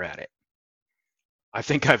getting better at it. I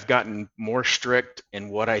think I've gotten more strict in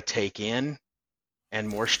what I take in and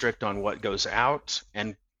more strict on what goes out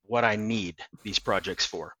and what I need these projects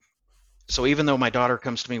for. So even though my daughter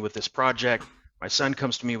comes to me with this project, my son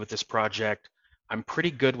comes to me with this project, I'm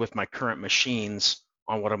pretty good with my current machines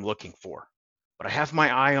on what I'm looking for. But I have my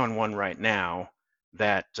eye on one right now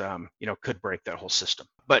that could break that whole system.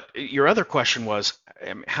 But your other question was,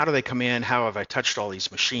 how do they come in? How have I touched all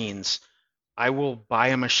these machines? I will buy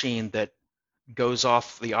a machine that goes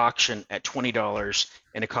off the auction at $20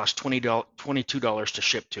 and it costs $22 to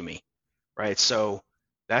ship to me, right? So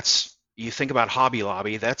that's, you think about Hobby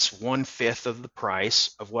Lobby, that's 1/5 of the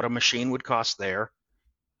price of what a machine would cost there.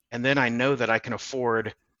 And then I know that I can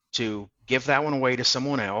afford to give that one away to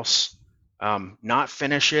someone else, not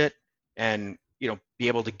finish it and be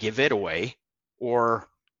able to give it away, or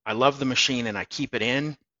I love the machine and I keep it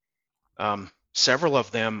in. Several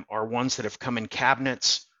of them are ones that have come in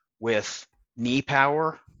cabinets with knee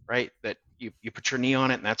power, right? That you put your knee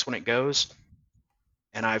on it and that's when it goes.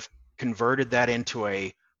 And I've converted that into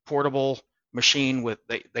a portable machine with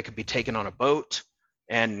they could be taken on a boat,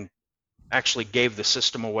 and actually gave the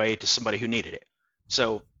system away to somebody who needed it.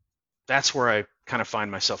 So that's where I kind of find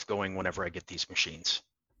myself going whenever I get these machines.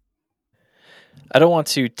 I don't want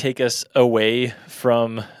to take us away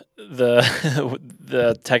from the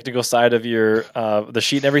the technical side of your the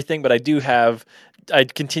sheet and everything, but I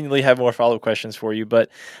continually have more follow-up questions for you. But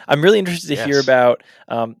I'm really interested to hear about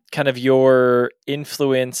kind of your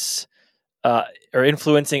influence or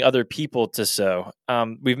influencing other people to sew.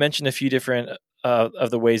 We've mentioned a few different of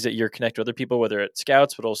the ways that you're connected with other people, whether it's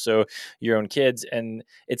scouts, but also your own kids. And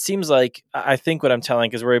it seems like, I think what I'm telling,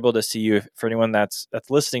 because we're able to see you, for anyone that's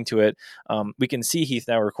listening to it, we can see Heath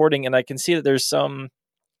now recording, and I can see that there's some,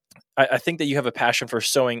 I think that you have a passion for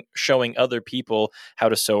showing other people how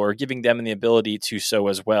to sew, or giving them the ability to sew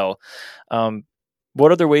as well.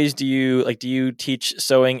 What other ways do you teach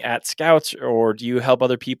sewing at Scouts, or do you help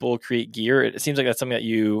other people create gear? It seems like that's something that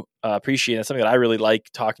you appreciate. That's something that I really like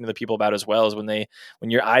talking to the people about as well, is when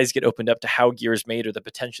your eyes get opened up to how gear is made, or the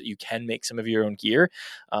potential that you can make some of your own gear.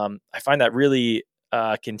 I find that really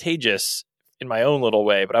contagious in my own little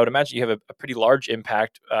way, but I would imagine you have a pretty large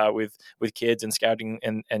impact with kids and scouting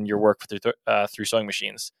and your work through sewing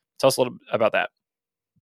machines. Tell us a little about that.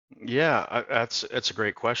 Yeah, that's a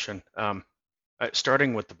great question.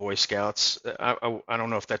 Starting with the Boy Scouts, I don't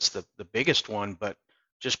know if that's the biggest one, but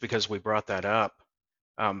just because we brought that up,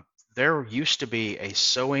 there used to be a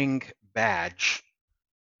sewing badge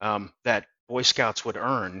that Boy Scouts would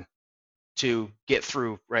earn to get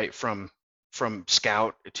through, right, from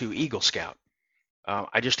Scout to Eagle Scout.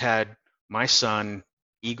 I just had my son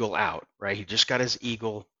Eagle out, right? He just got his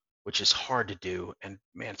Eagle, which is hard to do, and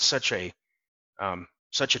man, such a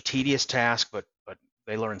tedious task, but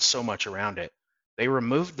they learn so much around it. They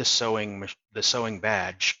removed the sewing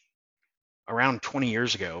badge around 20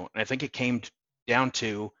 years ago, and I think it came down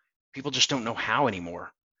to people just don't know how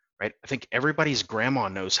anymore, right? I think everybody's grandma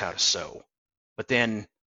knows how to sew, but then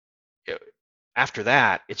after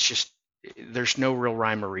that, it's just there's no real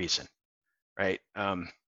rhyme or reason, right?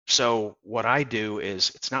 So what I do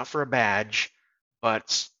is, it's not for a badge,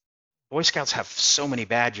 but Boy Scouts have so many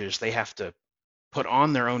badges, they have to put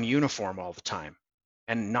on their own uniform all the time.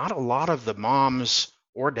 And not a lot of the moms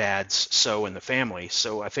or dads sew in the family.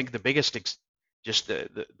 So I think the biggest,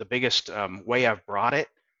 the biggest way I've brought it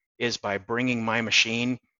is by bringing my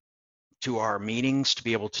machine to our meetings to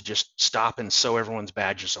be able to just stop and sew everyone's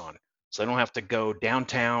badges on. So they don't have to go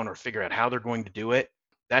downtown or figure out how they're going to do it.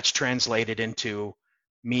 That's translated into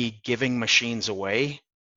me giving machines away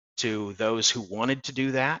to those who wanted to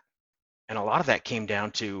do that. And a lot of that came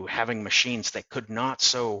down to having machines that could not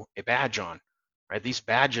sew a badge on. Right, these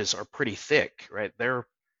badges are pretty thick, right?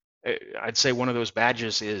 I'd say one of those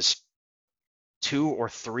badges is 2 or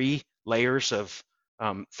 3 layers of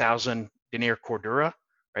 1000 denier cordura,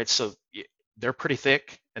 right? So they're pretty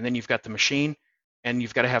thick, and then you've got the machine, and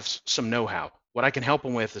you've got to have some know-how. What I can help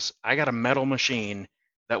them with is, I got a metal machine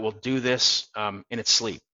that will do this in its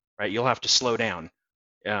sleep, right? You'll have to slow down.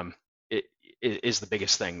 It is the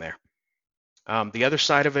biggest thing there. The other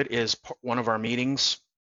side of it is one of our meetings.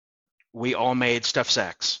 We all made stuff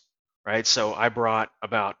sacks, right? So I brought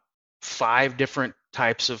about 5 different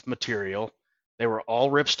types of material. They were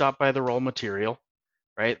all ripstop by the roll material,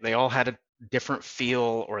 right? They all had a different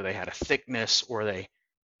feel, or they had a thickness, and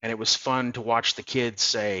it was fun to watch the kids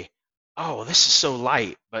say, "Oh, this is so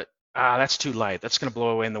light, but that's too light. That's going to blow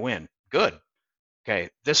away in the wind." Good. Okay,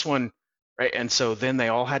 this one, right? And so then they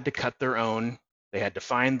all had to cut their own They had to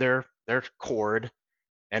find their cord,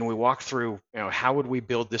 and we walked through, how would we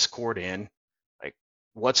build this cord in? Like,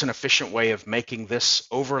 what's an efficient way of making this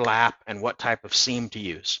overlap, and what type of seam to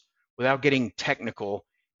use? Without getting technical,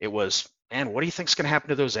 it was, man, what do you think's going to happen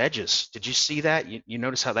to those edges? Did you see that? You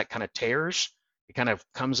notice how that kind of tears? It kind of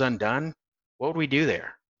comes undone. What would we do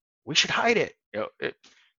there? We should hide it.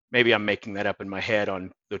 Maybe I'm making that up in my head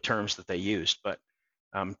on the terms that they used, but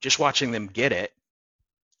just watching them get it.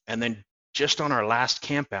 And then just on our last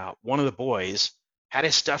camp out, one of the boys had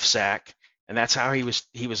his stuff sack, and that's how he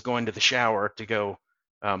was going to the shower to go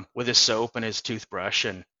with his soap and his toothbrush.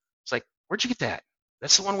 And it's like, where'd you get that?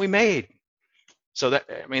 That's the one we made. So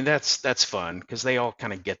that's fun, because they all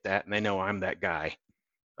kind of get that, and they know I'm that guy.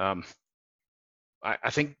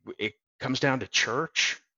 I think it comes down to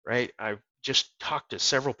church, right? I've just talked to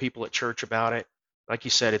several people at church about it. Like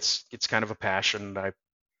you said, it's kind of a passion.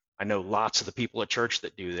 I know lots of the people at church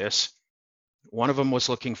that do this. One of them was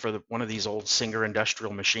looking for one of these old Singer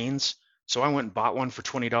industrial machines, so I went and bought one for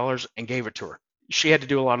 $20 and gave it to her. She had to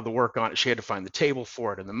do a lot of the work on it. She had to find the table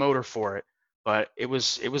for it and the motor for it, but it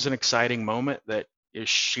was an exciting moment that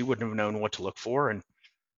she wouldn't have known what to look for, and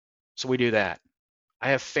so we do that. I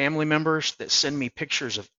have family members that send me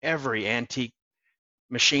pictures of every antique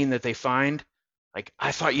machine that they find. Like,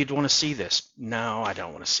 I thought you'd want to see this. No, I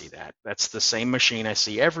don't want to see that. That's the same machine I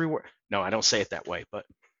see everywhere. No, I don't say it that way, but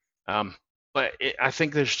I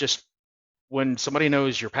think there's just, when somebody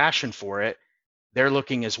knows your passion for it, they're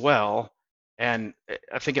looking as well, and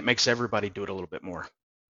I think it makes everybody do it a little bit more.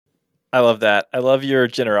 I love that. I love your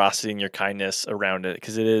generosity and your kindness around it,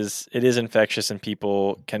 because it is infectious and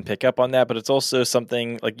people can pick up on that. But it's also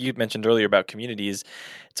something, like you mentioned earlier about communities,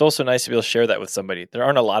 it's also nice to be able to share that with somebody. There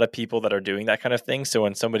aren't a lot of people that are doing that kind of thing. So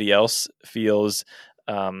when somebody else feels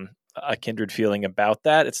a kindred feeling about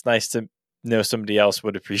that, it's nice to know somebody else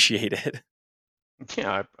would appreciate it.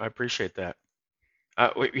 Yeah, I appreciate that.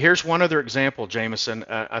 Here's one other example, Jameson.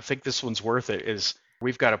 I think this one's worth it. Is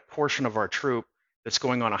we've got a portion of our troop that's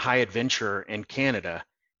going on a high adventure in Canada,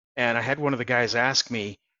 and I had one of the guys ask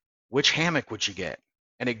me, which hammock would you get?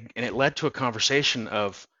 And it led to a conversation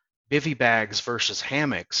of bivy bags versus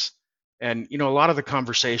hammocks. And a lot of the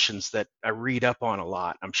conversations that I read up on a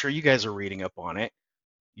lot, I'm sure you guys are reading up on it.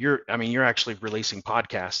 You're actually releasing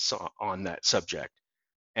podcasts on that subject.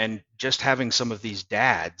 And just having some of these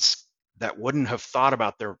dads that wouldn't have thought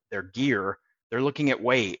about their gear, they're looking at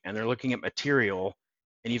weight and they're looking at material.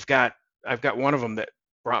 And I've got one of them that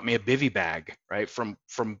brought me a bivy bag, right, from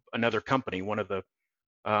another company, one of the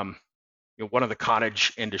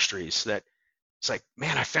cottage industries, that it's like,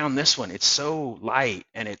 man, I found this one. It's so light,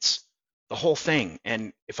 and it's the whole thing.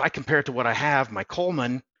 And if I compare it to what I have, my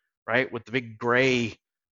Coleman, right, with the big gray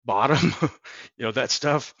bottom, that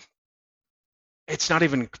stuff, it's not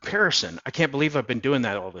even a comparison. I can't believe I've been doing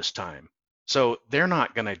that all this time. So they're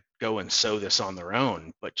not going to go and sew this on their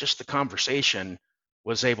own, but just the conversation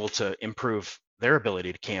was able to improve their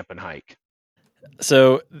ability to camp and hike.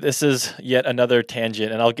 So this is yet another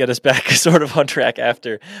tangent, and I'll get us back sort of on track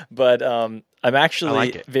after. But I'm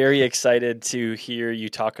actually very excited to hear you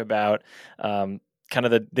talk about kind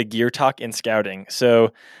of the gear talk in scouting.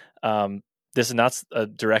 So this is not a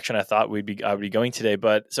direction I thought I would be going today,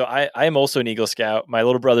 but so I am also an Eagle Scout. My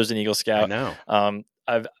little brother's an Eagle Scout. I know.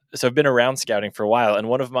 I've been around scouting for a while, and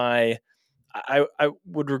one of my I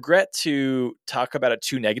would regret to talk about it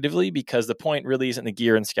too negatively, because the point really isn't the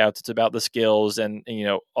gear in scouts. It's about the skills and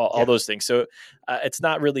all those things. So it's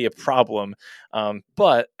not really a problem.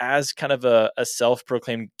 But as kind of a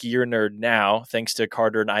self-proclaimed gear nerd now, thanks to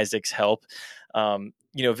Carter and Isaac's help,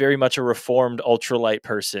 very much a reformed ultralight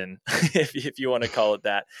person, if you want to call it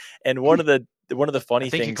that. And one of the funny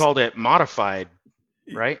things, you called it modified.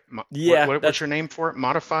 Right? Yeah. What's your name for it?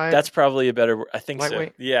 Modified? That's probably a better word. I think lightweight?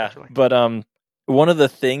 So. Yeah. But one of the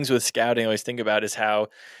things with scouting I always think about is how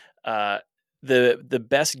the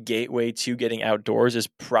best gateway to getting outdoors is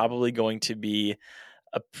probably going to be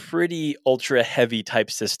a pretty ultra heavy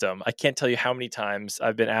type system. I can't tell you how many times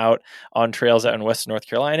I've been out on trails out in Western North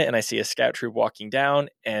Carolina, and I see a scout troop walking down,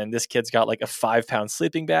 and this kid's got like a 5-pound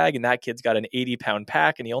sleeping bag, and that kid's got an 80-pound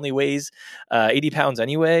pack, and he only weighs 80 pounds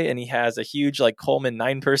anyway, and he has a huge like Coleman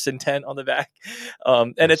 9-person tent on the back,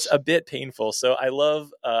 and it's a bit painful. So I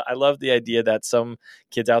love the idea that some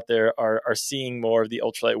kids out there are seeing more of the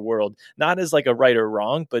ultralight world, not as like a right or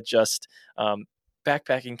wrong, but just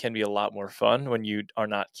backpacking can be a lot more fun when you are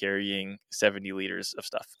not carrying 70 liters of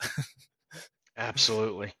stuff.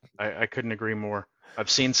 Absolutely. I couldn't agree more.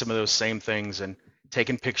 I've seen some of those same things and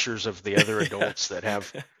taken pictures of the other adults that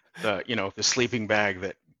have the sleeping bag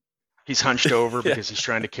that he's hunched over because he's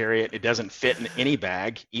trying to carry it. It doesn't fit in any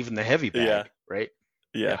bag, even the heavy bag, right?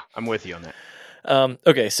 Yeah. I'm with you on that.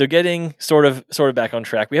 Okay, so getting sort of back on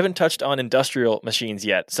track. We haven't touched on industrial machines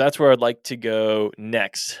yet, so that's where I'd like to go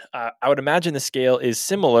next. I would imagine the scale is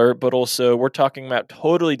similar, but also we're talking about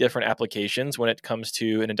totally different applications when it comes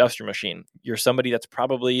to an industrial machine. You're somebody that's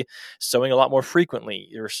probably sewing a lot more frequently.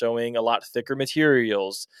 You're sewing a lot thicker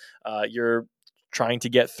materials. You're trying to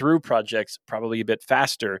get through projects probably a bit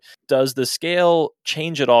faster. Does the scale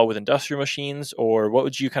change at all with industrial machines, or what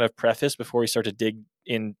would you kind of preface before we start to dig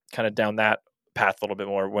in kind of down that path a little bit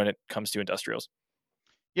more when it comes to industrials?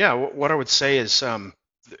 Yeah, what I would say is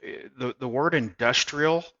the word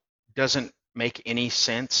industrial doesn't make any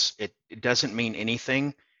sense. It doesn't mean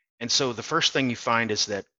anything. And so the first thing you find is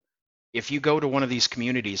that if you go to one of these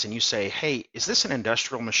communities and you say, hey, is this an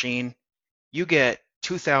industrial machine? You get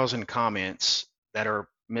 2,000 comments that are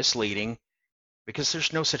misleading because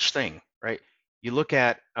there's no such thing, right? You look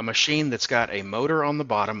at a machine that's got a motor on the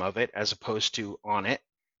bottom of it as opposed to on it.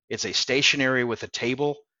 It's a stationary with a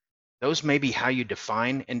table. Those may be how you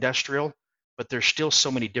define industrial, but there's still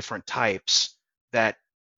so many different types that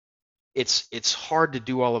it's hard to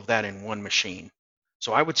do all of that in one machine.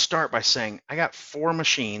 So I would start by saying, I got 4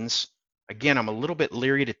 machines. Again, I'm a little bit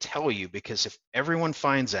leery to tell you because if everyone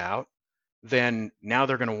finds out, then now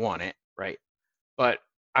they're going to want it, right? But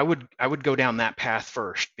I would go down that path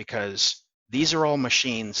first because these are all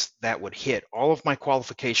machines that would hit all of my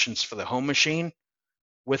qualifications for the home machine,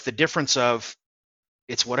 with the difference of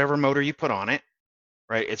it's whatever motor you put on it,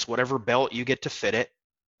 right? It's whatever belt you get to fit it,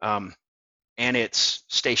 and it's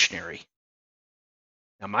stationary.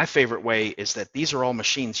 Now, my favorite way is that these are all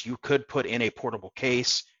machines you could put in a portable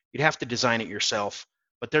case. You'd have to design it yourself,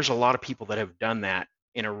 but there's a lot of people that have done that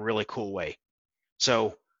in a really cool way.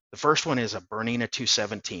 So the first one is a Bernina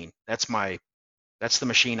 217. That's the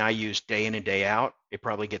machine I use day in and day out. It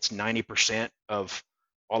probably gets 90% of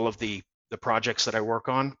all of the projects that I work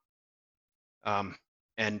on.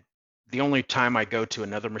 And the only time I go to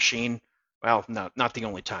another machine, well, no, not the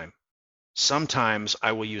only time. Sometimes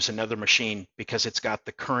I will use another machine because it's got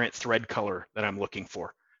the current thread color that I'm looking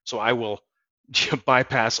for. So I will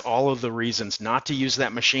bypass all of the reasons not to use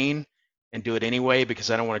that machine and do it anyway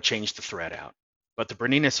because I don't want to change the thread out. But the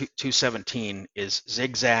Bernina 217 is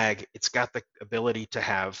zigzag. It's got the ability to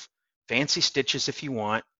have fancy stitches if you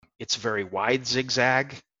want. It's very wide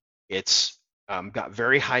zigzag. It's got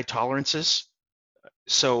very high tolerances.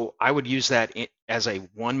 So I would use that as a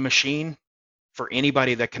one machine for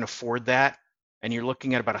anybody that can afford that. And you're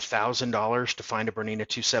looking at about $1,000 to find a Bernina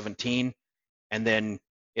 217, and then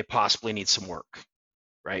it possibly needs some work,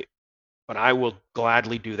 right? But I will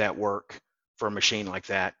gladly do that work for a machine like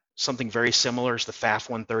that. Something very similar is the FAF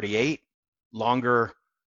 138, longer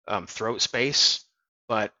throat space,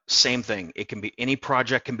 but same thing. It can be, any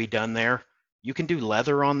project can be done there. You can do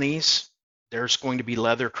leather on these. There's going to be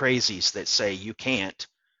leather crazies that say you can't,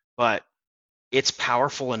 but it's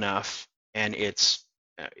powerful enough and it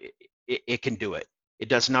can do it. It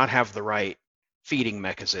does not have the right feeding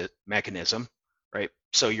mechanism, right?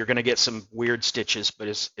 So you're going to get some weird stitches, but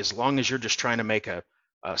as long as you're just trying to make a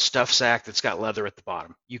stuff sack that's got leather at the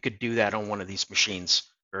bottom, you could do that on one of these machines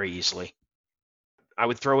very easily. I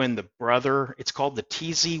would throw in the brother. It's called the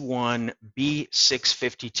TZ1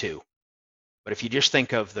 B652. But if you just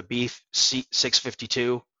think of the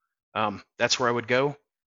B652, that's where I would go.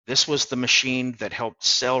 This was the machine that helped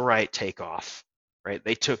Sellrite take off, right?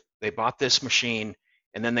 They bought this machine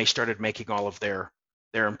and then they started making all of their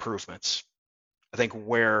improvements. I think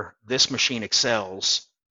where this machine excels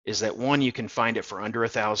is that, one, you can find it for under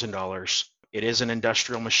 $1,000. It is an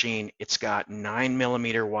industrial machine. It's got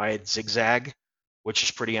 9mm wide zigzag, which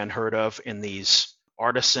is pretty unheard of in these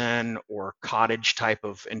artisan or cottage type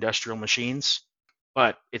of industrial machines.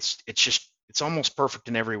 But it's almost perfect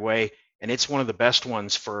in every way, and it's one of the best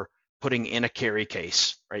ones for putting in a carry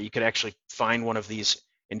case, right? You could actually find one of these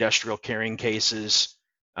industrial carrying cases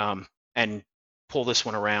and pull this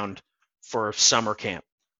one around for summer camp,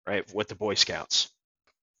 right, with the Boy Scouts.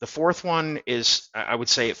 The fourth one is, I would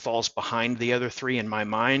say it falls behind the other three in my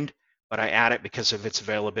mind, but I add it because of its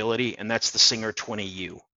availability, and that's the Singer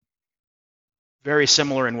 20U. Very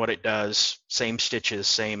similar in what it does, same stitches,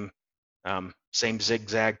 same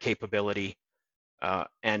zigzag capability,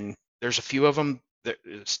 and there's a few of them.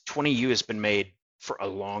 20U has been made for a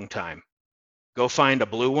long time. Go find a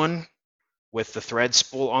blue one with the thread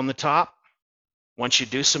spool on the top. Once you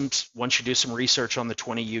do some research on the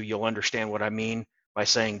 20U, you'll understand what I mean by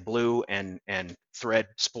saying blue and thread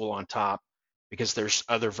spool on top, because there's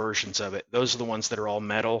other versions of it. Those are the ones that are all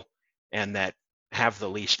metal and that have the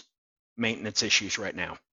least maintenance issues right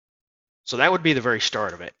now. So that would be the very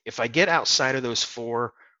start of it. If I get outside of those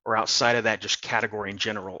four or outside of that, just category in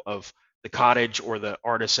general of the cottage or the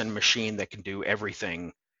artisan machine that can do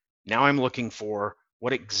everything. Now I'm looking for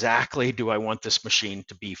what exactly do I want this machine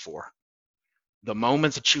to be for? The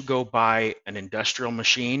moment that you go buy an industrial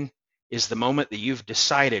machine is the moment that you've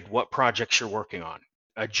decided what projects you're working on.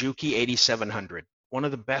 A Juki 8700, one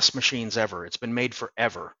of the best machines ever. It's been made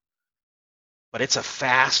forever, but it's a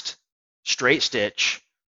fast, straight stitch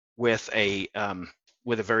with a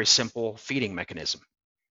very simple feeding mechanism.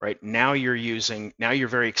 Right now you're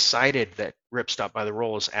very excited that Ripstop by the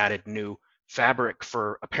Roll has added new fabric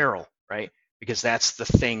for apparel, right? Because that's the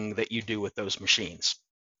thing that you do with those machines.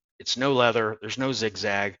 It's no leather, there's no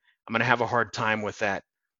zigzag. I'm going to have a hard time with that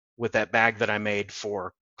bag that I made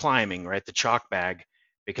for climbing, right? The chalk bag,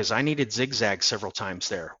 because I needed zigzag several times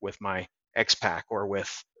there with my X-Pack or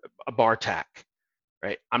with a bar tack,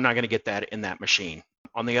 right? I'm not going to get that in that machine.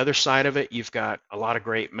 On the other side of it, you've got a lot of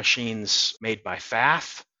great machines made by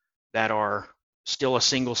Pfaff that are still a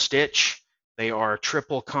single stitch. They are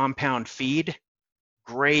triple compound feed,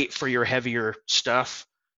 great for your heavier stuff,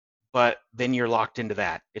 but then you're locked into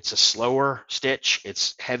that. It's a slower stitch,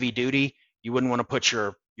 it's heavy duty. You wouldn't want to put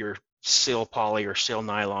your sil poly or sil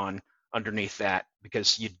nylon underneath that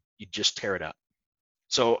because you'd just tear it up.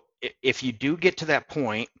 So if you do get to that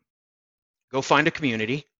point, go find a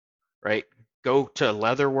community, right? Go to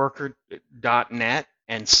leatherworker.net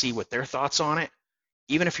and see what their thoughts on it.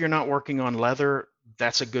 Even if you're not working on leather,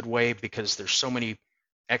 that's a good way because there's so many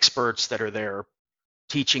experts that are there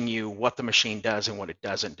teaching you what the machine does and what it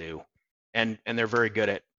doesn't do. And they're very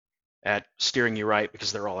good at steering you right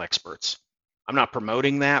because they're all experts. I'm not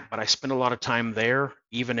promoting that, but I spend a lot of time there,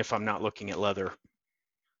 even if I'm not looking at leather.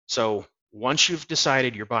 So once you've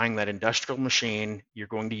decided you're buying that industrial machine, you're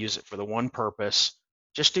going to use it for the one purpose,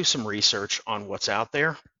 just do some research on what's out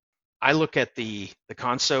there. I look at the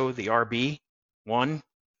Consew, the RB1.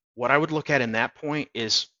 What I would look at in that point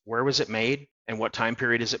is where was it made and what time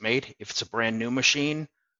period is it made? If it's a brand new machine,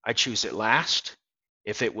 I choose it last.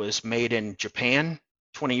 If it was made in Japan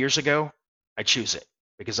 20 years ago, I choose it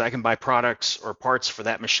because I can buy products or parts for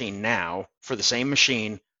that machine now for the same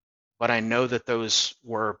machine, but I know that those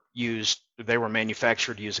were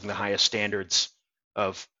manufactured using the highest standards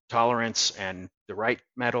of tolerance and the right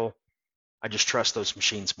metal. I just trust those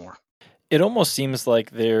machines more. It almost seems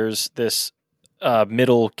like there's this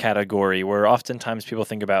middle category where oftentimes people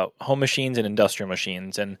think about home machines and industrial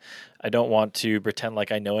machines, and I don't want to pretend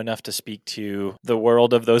like I know enough to speak to the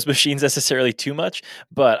world of those machines necessarily too much,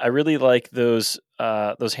 but I really like those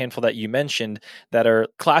handful that you mentioned that are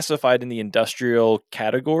classified in the industrial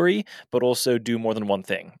category, but also do more than one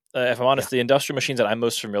thing. If I'm honest, the industrial machines that I'm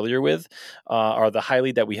most familiar with are the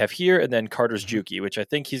Hylete that we have here, and then Carter's Juki, which I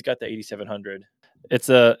think he's got the 8700. It's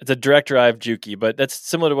a direct drive Juki, but that's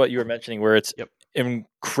similar to what you were mentioning, where it's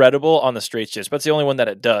incredible on the straight stitch, but it's the only one that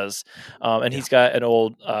it does. And he's got an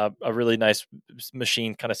old, a really nice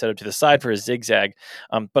machine kind of set up to the side for his zigzag.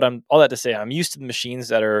 But all that to say, I'm used to the machines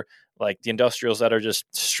that are like the industrials that are just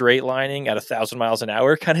straight lining at 1,000 miles an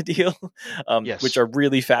hour kind of deal, which are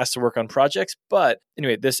really fast to work on projects. But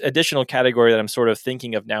anyway, this additional category that I'm sort of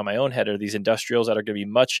thinking of now in my own head are these industrials that are going to be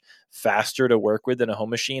much faster to work with than a home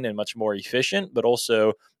machine and much more efficient, but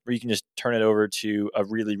also where you can just turn it over to a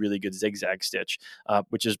really, really good zigzag stitch,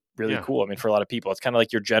 which is really cool. I mean, for a lot of people, it's kind of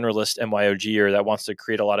like your generalist MYOGer that wants to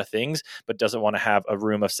create a lot of things, but doesn't want to have a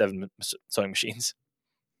room of 7 sewing machines.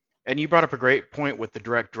 And you brought up a great point with the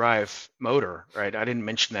direct drive motor, right? I didn't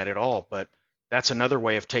mention that at all, but that's another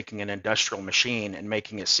way of taking an industrial machine and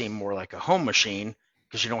making it seem more like a home machine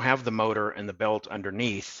because you don't have the motor and the belt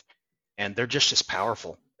underneath, and they're just as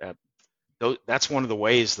powerful. That's one of the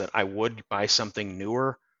ways that I would buy something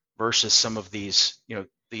newer versus some of these,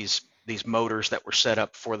 these motors that were set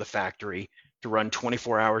up for the factory to run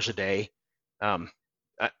 24 hours a day.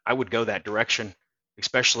 I would go that direction,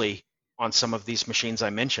 especially on some of these machines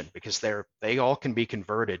I mentioned, because they all can be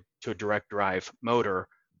converted to a direct drive motor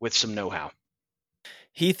with some know-how.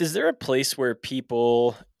 Heath, is there a place where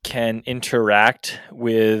people can interact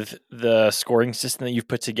with the scoring system that you've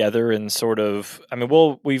put together and sort of, I mean,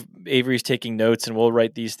 Avery's taking notes and we'll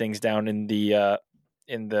write these things down in the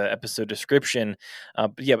episode description.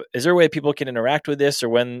 But is there a way people can interact with this, or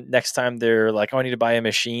when next time they're like, oh, I need to buy a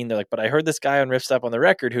machine, they're like, but I heard this guy on Ripstop on the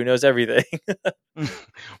record who knows everything.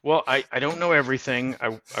 Well, I don't know everything.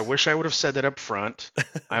 I wish I would have said that up front.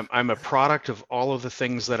 I'm a product of all of the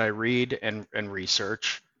things that I read and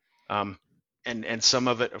research. And some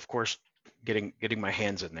of it, of course, getting my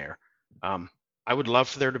hands in there. I would love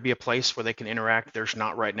for there to be a place where they can interact. There's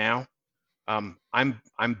not right now.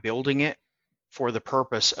 I'm building it for the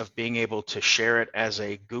purpose of being able to share it as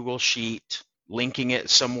a Google Sheet linking it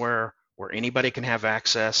somewhere where anybody can have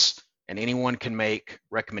access and anyone can make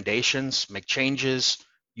recommendations, make changes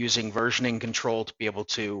using versioning control to be able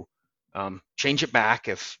to change it back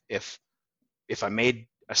if I made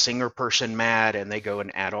a Singer person mad and they go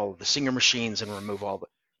and add all of the Singer machines and remove all the,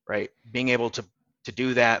 right? Being able to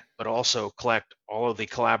do that, but also collect all of the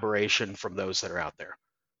collaboration from those that are out there.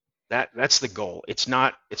 That's the goal. It's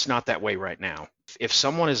not that way right now. If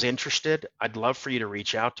someone is interested, I'd love for you to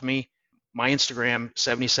reach out to me. My Instagram,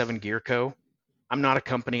 77 Gear Co. I'm not a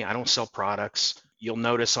company. I don't sell products. You'll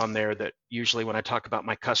notice on there that usually when I talk about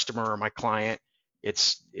my customer or my client,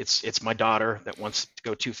 it's my daughter that wants to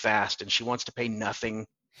go too fast and she wants to pay nothing,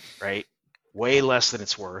 right? Way less than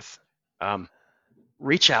it's worth.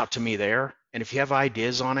 Reach out to me there. And if you have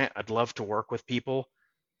ideas on it, I'd love to work with people.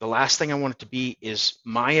 The last thing I want it to be is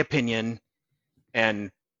my opinion and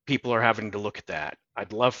people are having to look at that.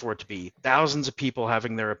 I'd love for it to be thousands of people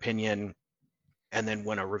having their opinion. And then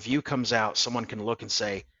when a review comes out, someone can look and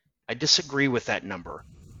say, I disagree with that number.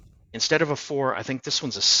 Instead of a 4, I think this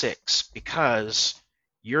one's a 6 because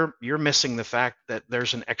you're missing the fact that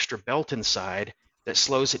there's an extra belt inside that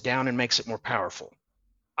slows it down and makes it more powerful.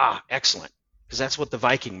 Excellent. Because that's what the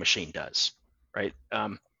Viking machine does, right?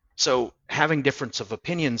 So having difference of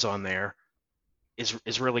opinions on there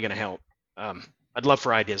is really going to help. I'd love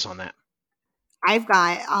for ideas on that. I've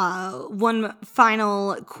got one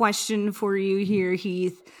final question for you here,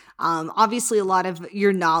 Heath. Obviously, a lot of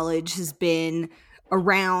your knowledge has been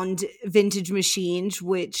around vintage machines,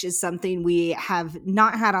 which is something we have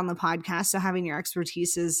not had on the podcast. So having your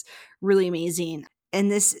expertise is really amazing. And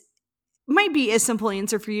this might be a simple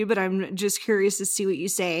answer for you, but I'm just curious to see what you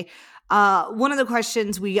say. One of the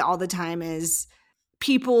questions we get all the time is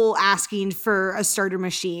people asking for a starter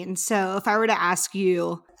machine. So if I were to ask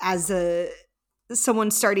you as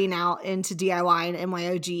someone starting out into DIY and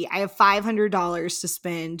MYOG, I have $500 to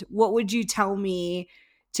spend. What would you tell me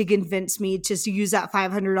to convince me to use that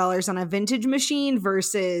 $500 on a vintage machine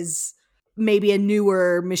versus maybe a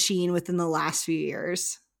newer machine within the last few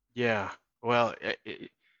years? Yeah, well,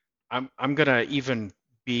 I'm gonna even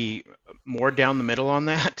be more down the middle on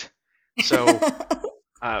that. So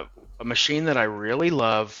a machine that I really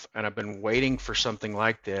love, and I've been waiting for something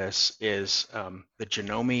like this, is the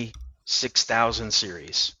Janome 6000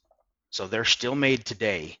 series. So they're still made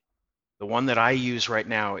today. The one that I use right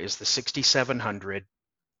now is the 6700,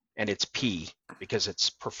 and it's P because it's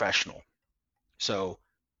professional. So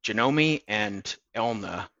Janome and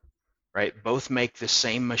Elna, right, both make the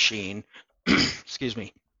same machine. Excuse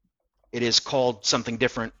me. It is called something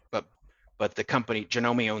different, but the company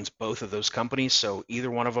Janome owns both of those companies, so either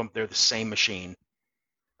one of them, they're the same machine.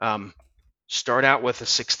 Start out with a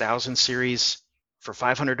 6000 series. For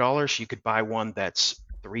 $500, you could buy one that's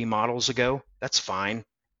 3 models ago. That's fine.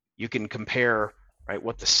 You can compare, right,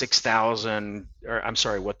 what the 6000, or I'm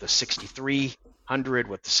sorry, what the 6300,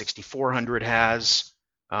 what the 6400 has.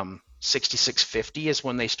 6650 is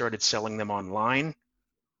when they started selling them online.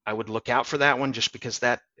 I would look out for that one just because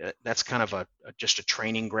that's kind of just a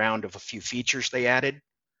training ground of a few features they added.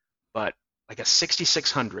 But like a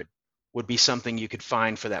 6600 would be something you could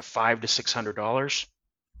find for that $500 to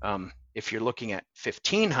 $600. If you're looking at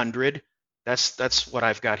 1500, that's what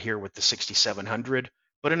I've got here with the 6700.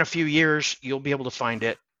 But in a few years, you'll be able to find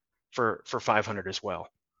it for 500 as well.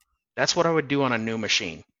 That's what I would do on a new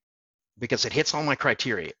machine because it hits all my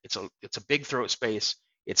criteria. It's a big throat space.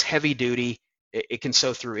 It's heavy duty. It can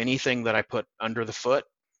sew through anything that I put under the foot,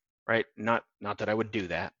 right? Not that I would do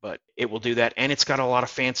that, but it will do that. And it's got a lot of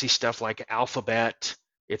fancy stuff like alphabet.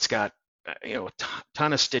 It's got a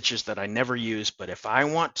ton of stitches that I never use, but if I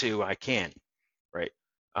want to, I can, right?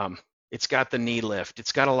 It's got the knee lift.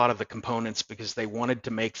 It's got a lot of the components because they wanted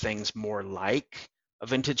to make things more like a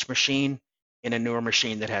vintage machine in a newer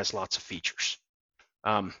machine that has lots of features.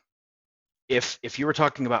 If you were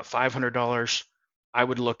talking about $500, I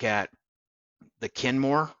would look at the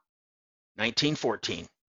Kenmore 1914.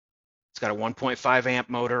 It's got a 1.5 amp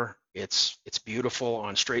motor. It's beautiful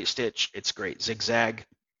on straight stitch. It's great zigzag.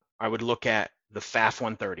 I would look at the FAF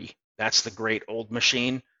 130. That's the great old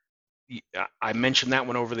machine. I mentioned that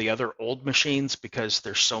one over the other old machines because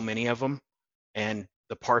there's so many of them and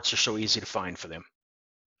the parts are so easy to find for them.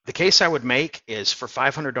 The case I would make is for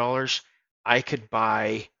 $500, I could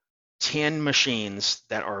buy 10 machines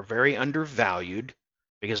that are very undervalued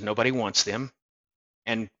because nobody wants them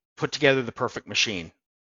and put together the perfect machine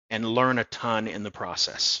and learn a ton in the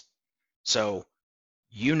process. So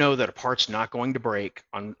you know that a part's not going to break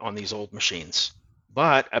on these old machines,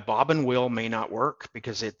 but a bobbin wheel may not work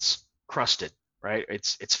because it's crusted, right?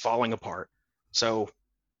 It's falling apart. So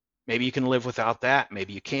maybe you can live without that.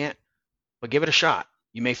 Maybe you can't. but give it a shot.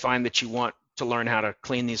 You may find that you want to learn how to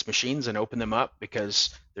clean these machines and open them up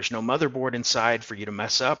because there's no motherboard inside for you to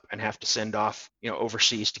mess up and have to send off,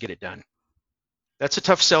 overseas to get it done. That's a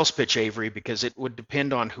tough sales pitch, Avery, because it would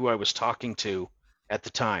depend on who I was talking to at the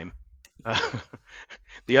time. Uh,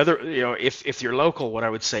 the other, if you're local, what I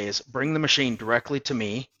would say is bring the machine directly to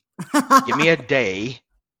me. Give me a day,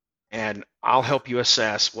 and I'll help you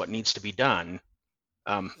assess what needs to be done.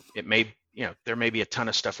 It may, there may be a ton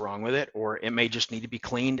of stuff wrong with it, or it may just need to be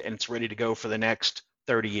cleaned and it's ready to go for the next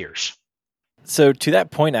 30 years. So to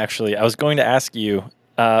that point, actually, I was going to ask you,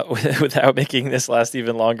 without making this last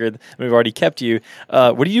even longer than we've already kept you,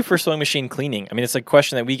 what do you do for sewing machine cleaning? I mean, it's a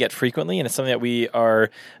question that we get frequently, and it's something that we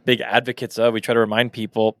are big advocates of. We try to remind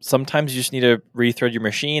people, sometimes you just need to rethread your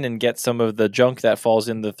machine and get some of the junk that falls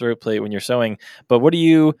in the throat plate when you're sewing. But what do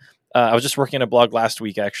you... I was just working on a blog last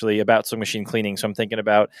week, actually, about sewing machine cleaning. So I'm thinking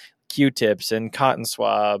about Q-tips and cotton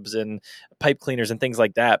swabs and pipe cleaners and things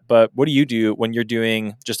like that. But what do you do when you're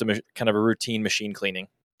doing just kind of a routine machine cleaning?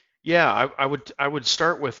 Yeah, I would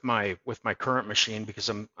start with my current machine because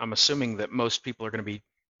I'm assuming that most people are going to be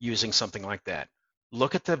using something like that.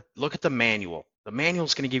 Look at the manual. The manual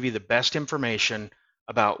is going to give you the best information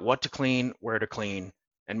about what to clean, where to clean,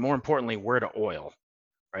 and more importantly, where to oil,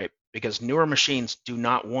 right? Because newer machines do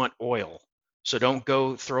not want oil. So don't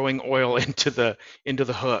go throwing oil into the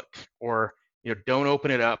hook, or don't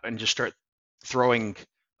open it up and just start throwing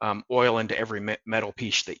oil into every metal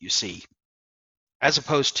piece that you see. As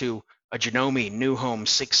opposed to a Janome New Home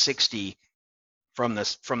 660 from the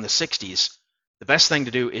 60s, the best thing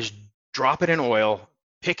to do is drop it in oil,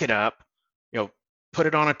 pick it up, put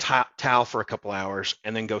it on a towel for a couple hours,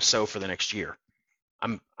 and then go sew for the next year.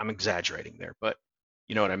 I'm exaggerating there, but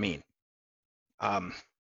you know what I mean.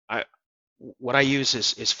 What I use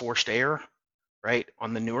is forced air, right?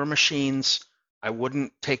 On the newer machines, I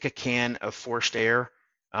wouldn't take a can of forced air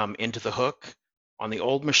into the hook. On the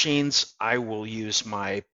old machines, I will use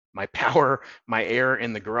my air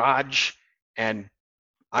in the garage, and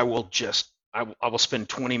I will spend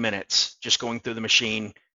 20 minutes just going through the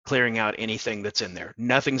machine, clearing out anything that's in there.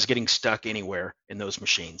 Nothing's getting stuck anywhere in those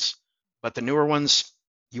machines. But the newer ones,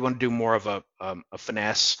 you want to do more of a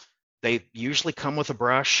finesse. They usually come with a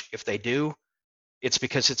brush. If they do, it's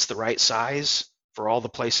because it's the right size for all the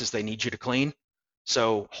places they need you to clean.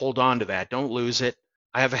 So hold on to that. Don't lose it.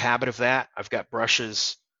 I have a habit of that. I've got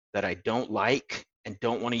brushes that I don't like and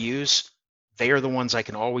don't want to use. They are the ones I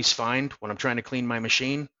can always find when I'm trying to clean my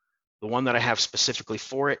machine. The one that I have specifically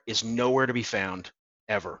for it is nowhere to be found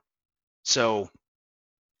ever. So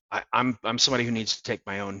I'm somebody who needs to take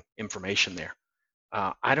my own information there.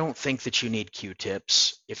 I don't think that you need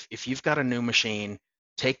Q-tips. If you've got a new machine,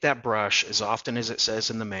 take that brush as often as it says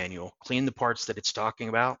in the manual, clean the parts that it's talking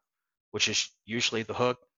about, which is usually the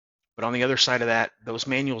hook. But on the other side of that, those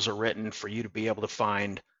manuals are written for you to be able to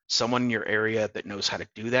find someone in your area that knows how to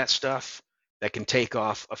do that stuff, that can take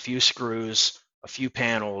off a few screws, a few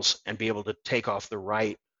panels, and be able to take off the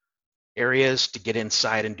right areas to get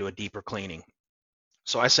inside and do a deeper cleaning.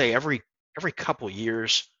 So I say every couple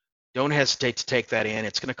years, don't hesitate to take that in.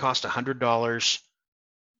 It's going to cost $100,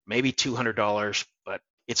 maybe $200, but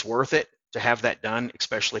it's worth it to have that done,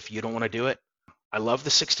 especially if you don't want to do it. I love the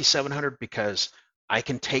 6700 because I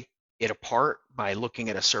can take it apart by looking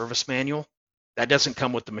at a service manual. That doesn't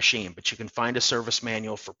come with the machine, but you can find a service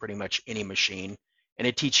manual for pretty much any machine, and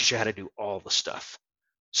it teaches you how to do all the stuff.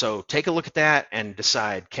 So take a look at that and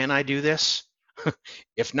decide, can I do this?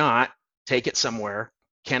 If not, take it somewhere.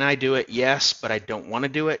 Can I do it? Yes, but I don't want to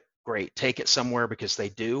do it. Great. Take it somewhere because they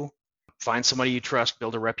do. Find somebody you trust,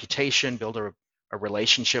 build a reputation, build a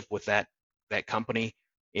relationship with that company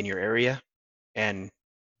in your area, and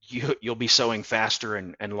you'll be sewing faster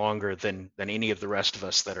and longer than any of the rest of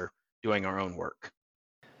us that are doing our own work.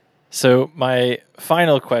 So my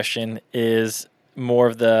final question is more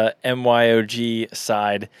of the MYOG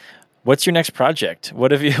side. What's your next project?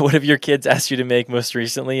 What have your kids asked you to make most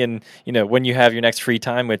recently? And when you have your next free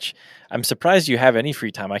time, which I'm surprised you have any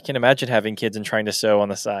free time. I can't imagine having kids and trying to sew on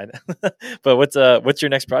the side. But what's your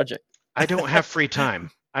next project? I don't have free time.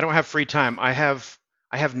 I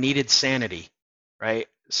have needed sanity, right?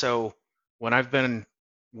 So when I've been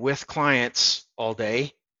with clients all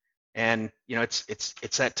day, and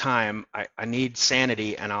it's that time, I need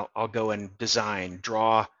sanity, and I'll go and design,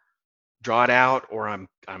 draw it out, or I'm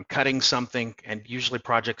cutting something, and usually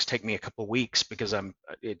projects take me a couple weeks because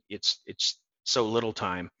it's so little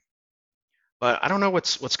time. But I don't know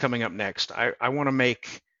what's coming up next. I want to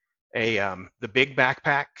make the big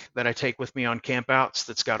backpack that I take with me on campouts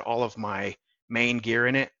that's got all of my main gear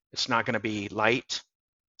in it. It's not going to be light.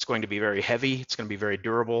 It's going to be very heavy. It's going to be very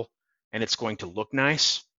durable. and it's going to look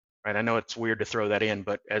nice, right? I know it's weird to throw that in,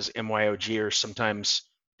 but as MYOGers, sometimes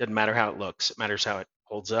it doesn't matter how it looks. It matters how it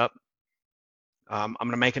holds up. I'm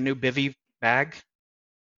going to make a new bivy bag.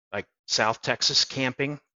 Like South Texas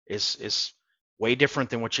camping is way different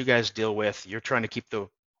than what you guys deal with. You're trying to keep the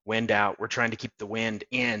wind out. We're trying to keep the wind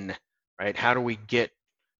in, right? How do we get,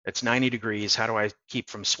 it's 90 degrees. How do I keep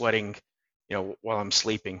from sweating, while I'm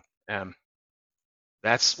sleeping?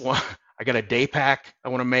 That's one. I got a day pack I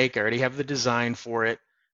want to make. I already have the design for it,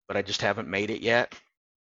 but I just haven't made it yet.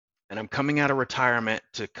 And I'm coming out of retirement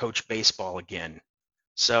to coach baseball again.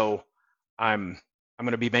 So I'm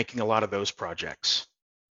going to be making a lot of those projects,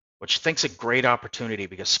 which I think is a great opportunity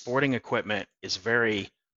because sporting equipment is very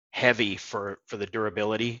heavy for the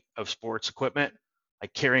durability of sports equipment,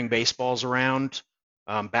 like carrying baseballs around,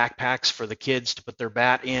 backpacks for the kids to put their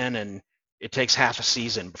bat in, and it takes half a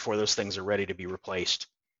season before those things are ready to be replaced.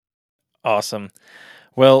 Awesome.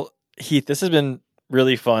 Well, Heath, this has been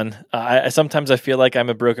really fun. I sometimes I feel like I'm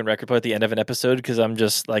a broken record player at the end of an episode because I'm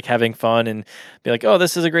just like having fun and be like, oh,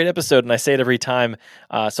 this is a great episode. And I say it every time.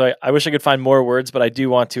 So I wish I could find more words, but I do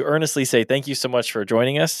want to earnestly say thank you so much for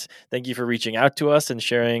joining us. Thank you for reaching out to us and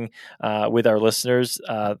sharing with our listeners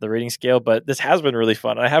the rating scale. But this has been really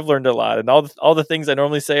fun. I have learned a lot, and all the things I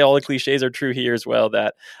normally say, all the cliches are true here as well.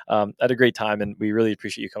 That I had a great time, and we really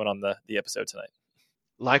appreciate you coming on the episode tonight.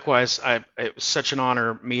 Likewise, it was such an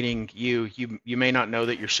honor meeting you. You may not know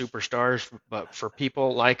that you're superstars, but for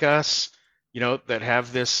people like us, that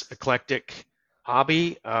have this eclectic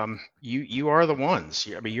hobby, you are the ones.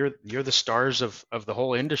 I mean, you're the stars of the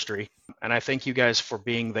whole industry, and I thank you guys for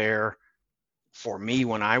being there for me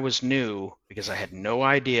when I was new because I had no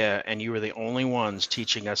idea, and you were the only ones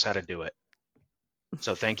teaching us how to do it.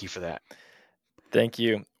 So thank you for that. Thank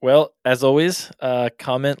you. Well, as always,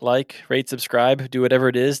 comment, like, rate, subscribe, do whatever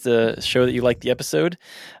it is to show that you like the episode.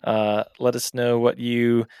 Let us know what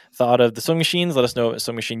you thought of the sewing machines. Let us know what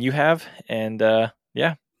sewing machine you have. And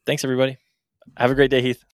thanks everybody. Have a great day,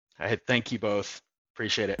 Heath. Thank you both.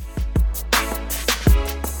 Appreciate it.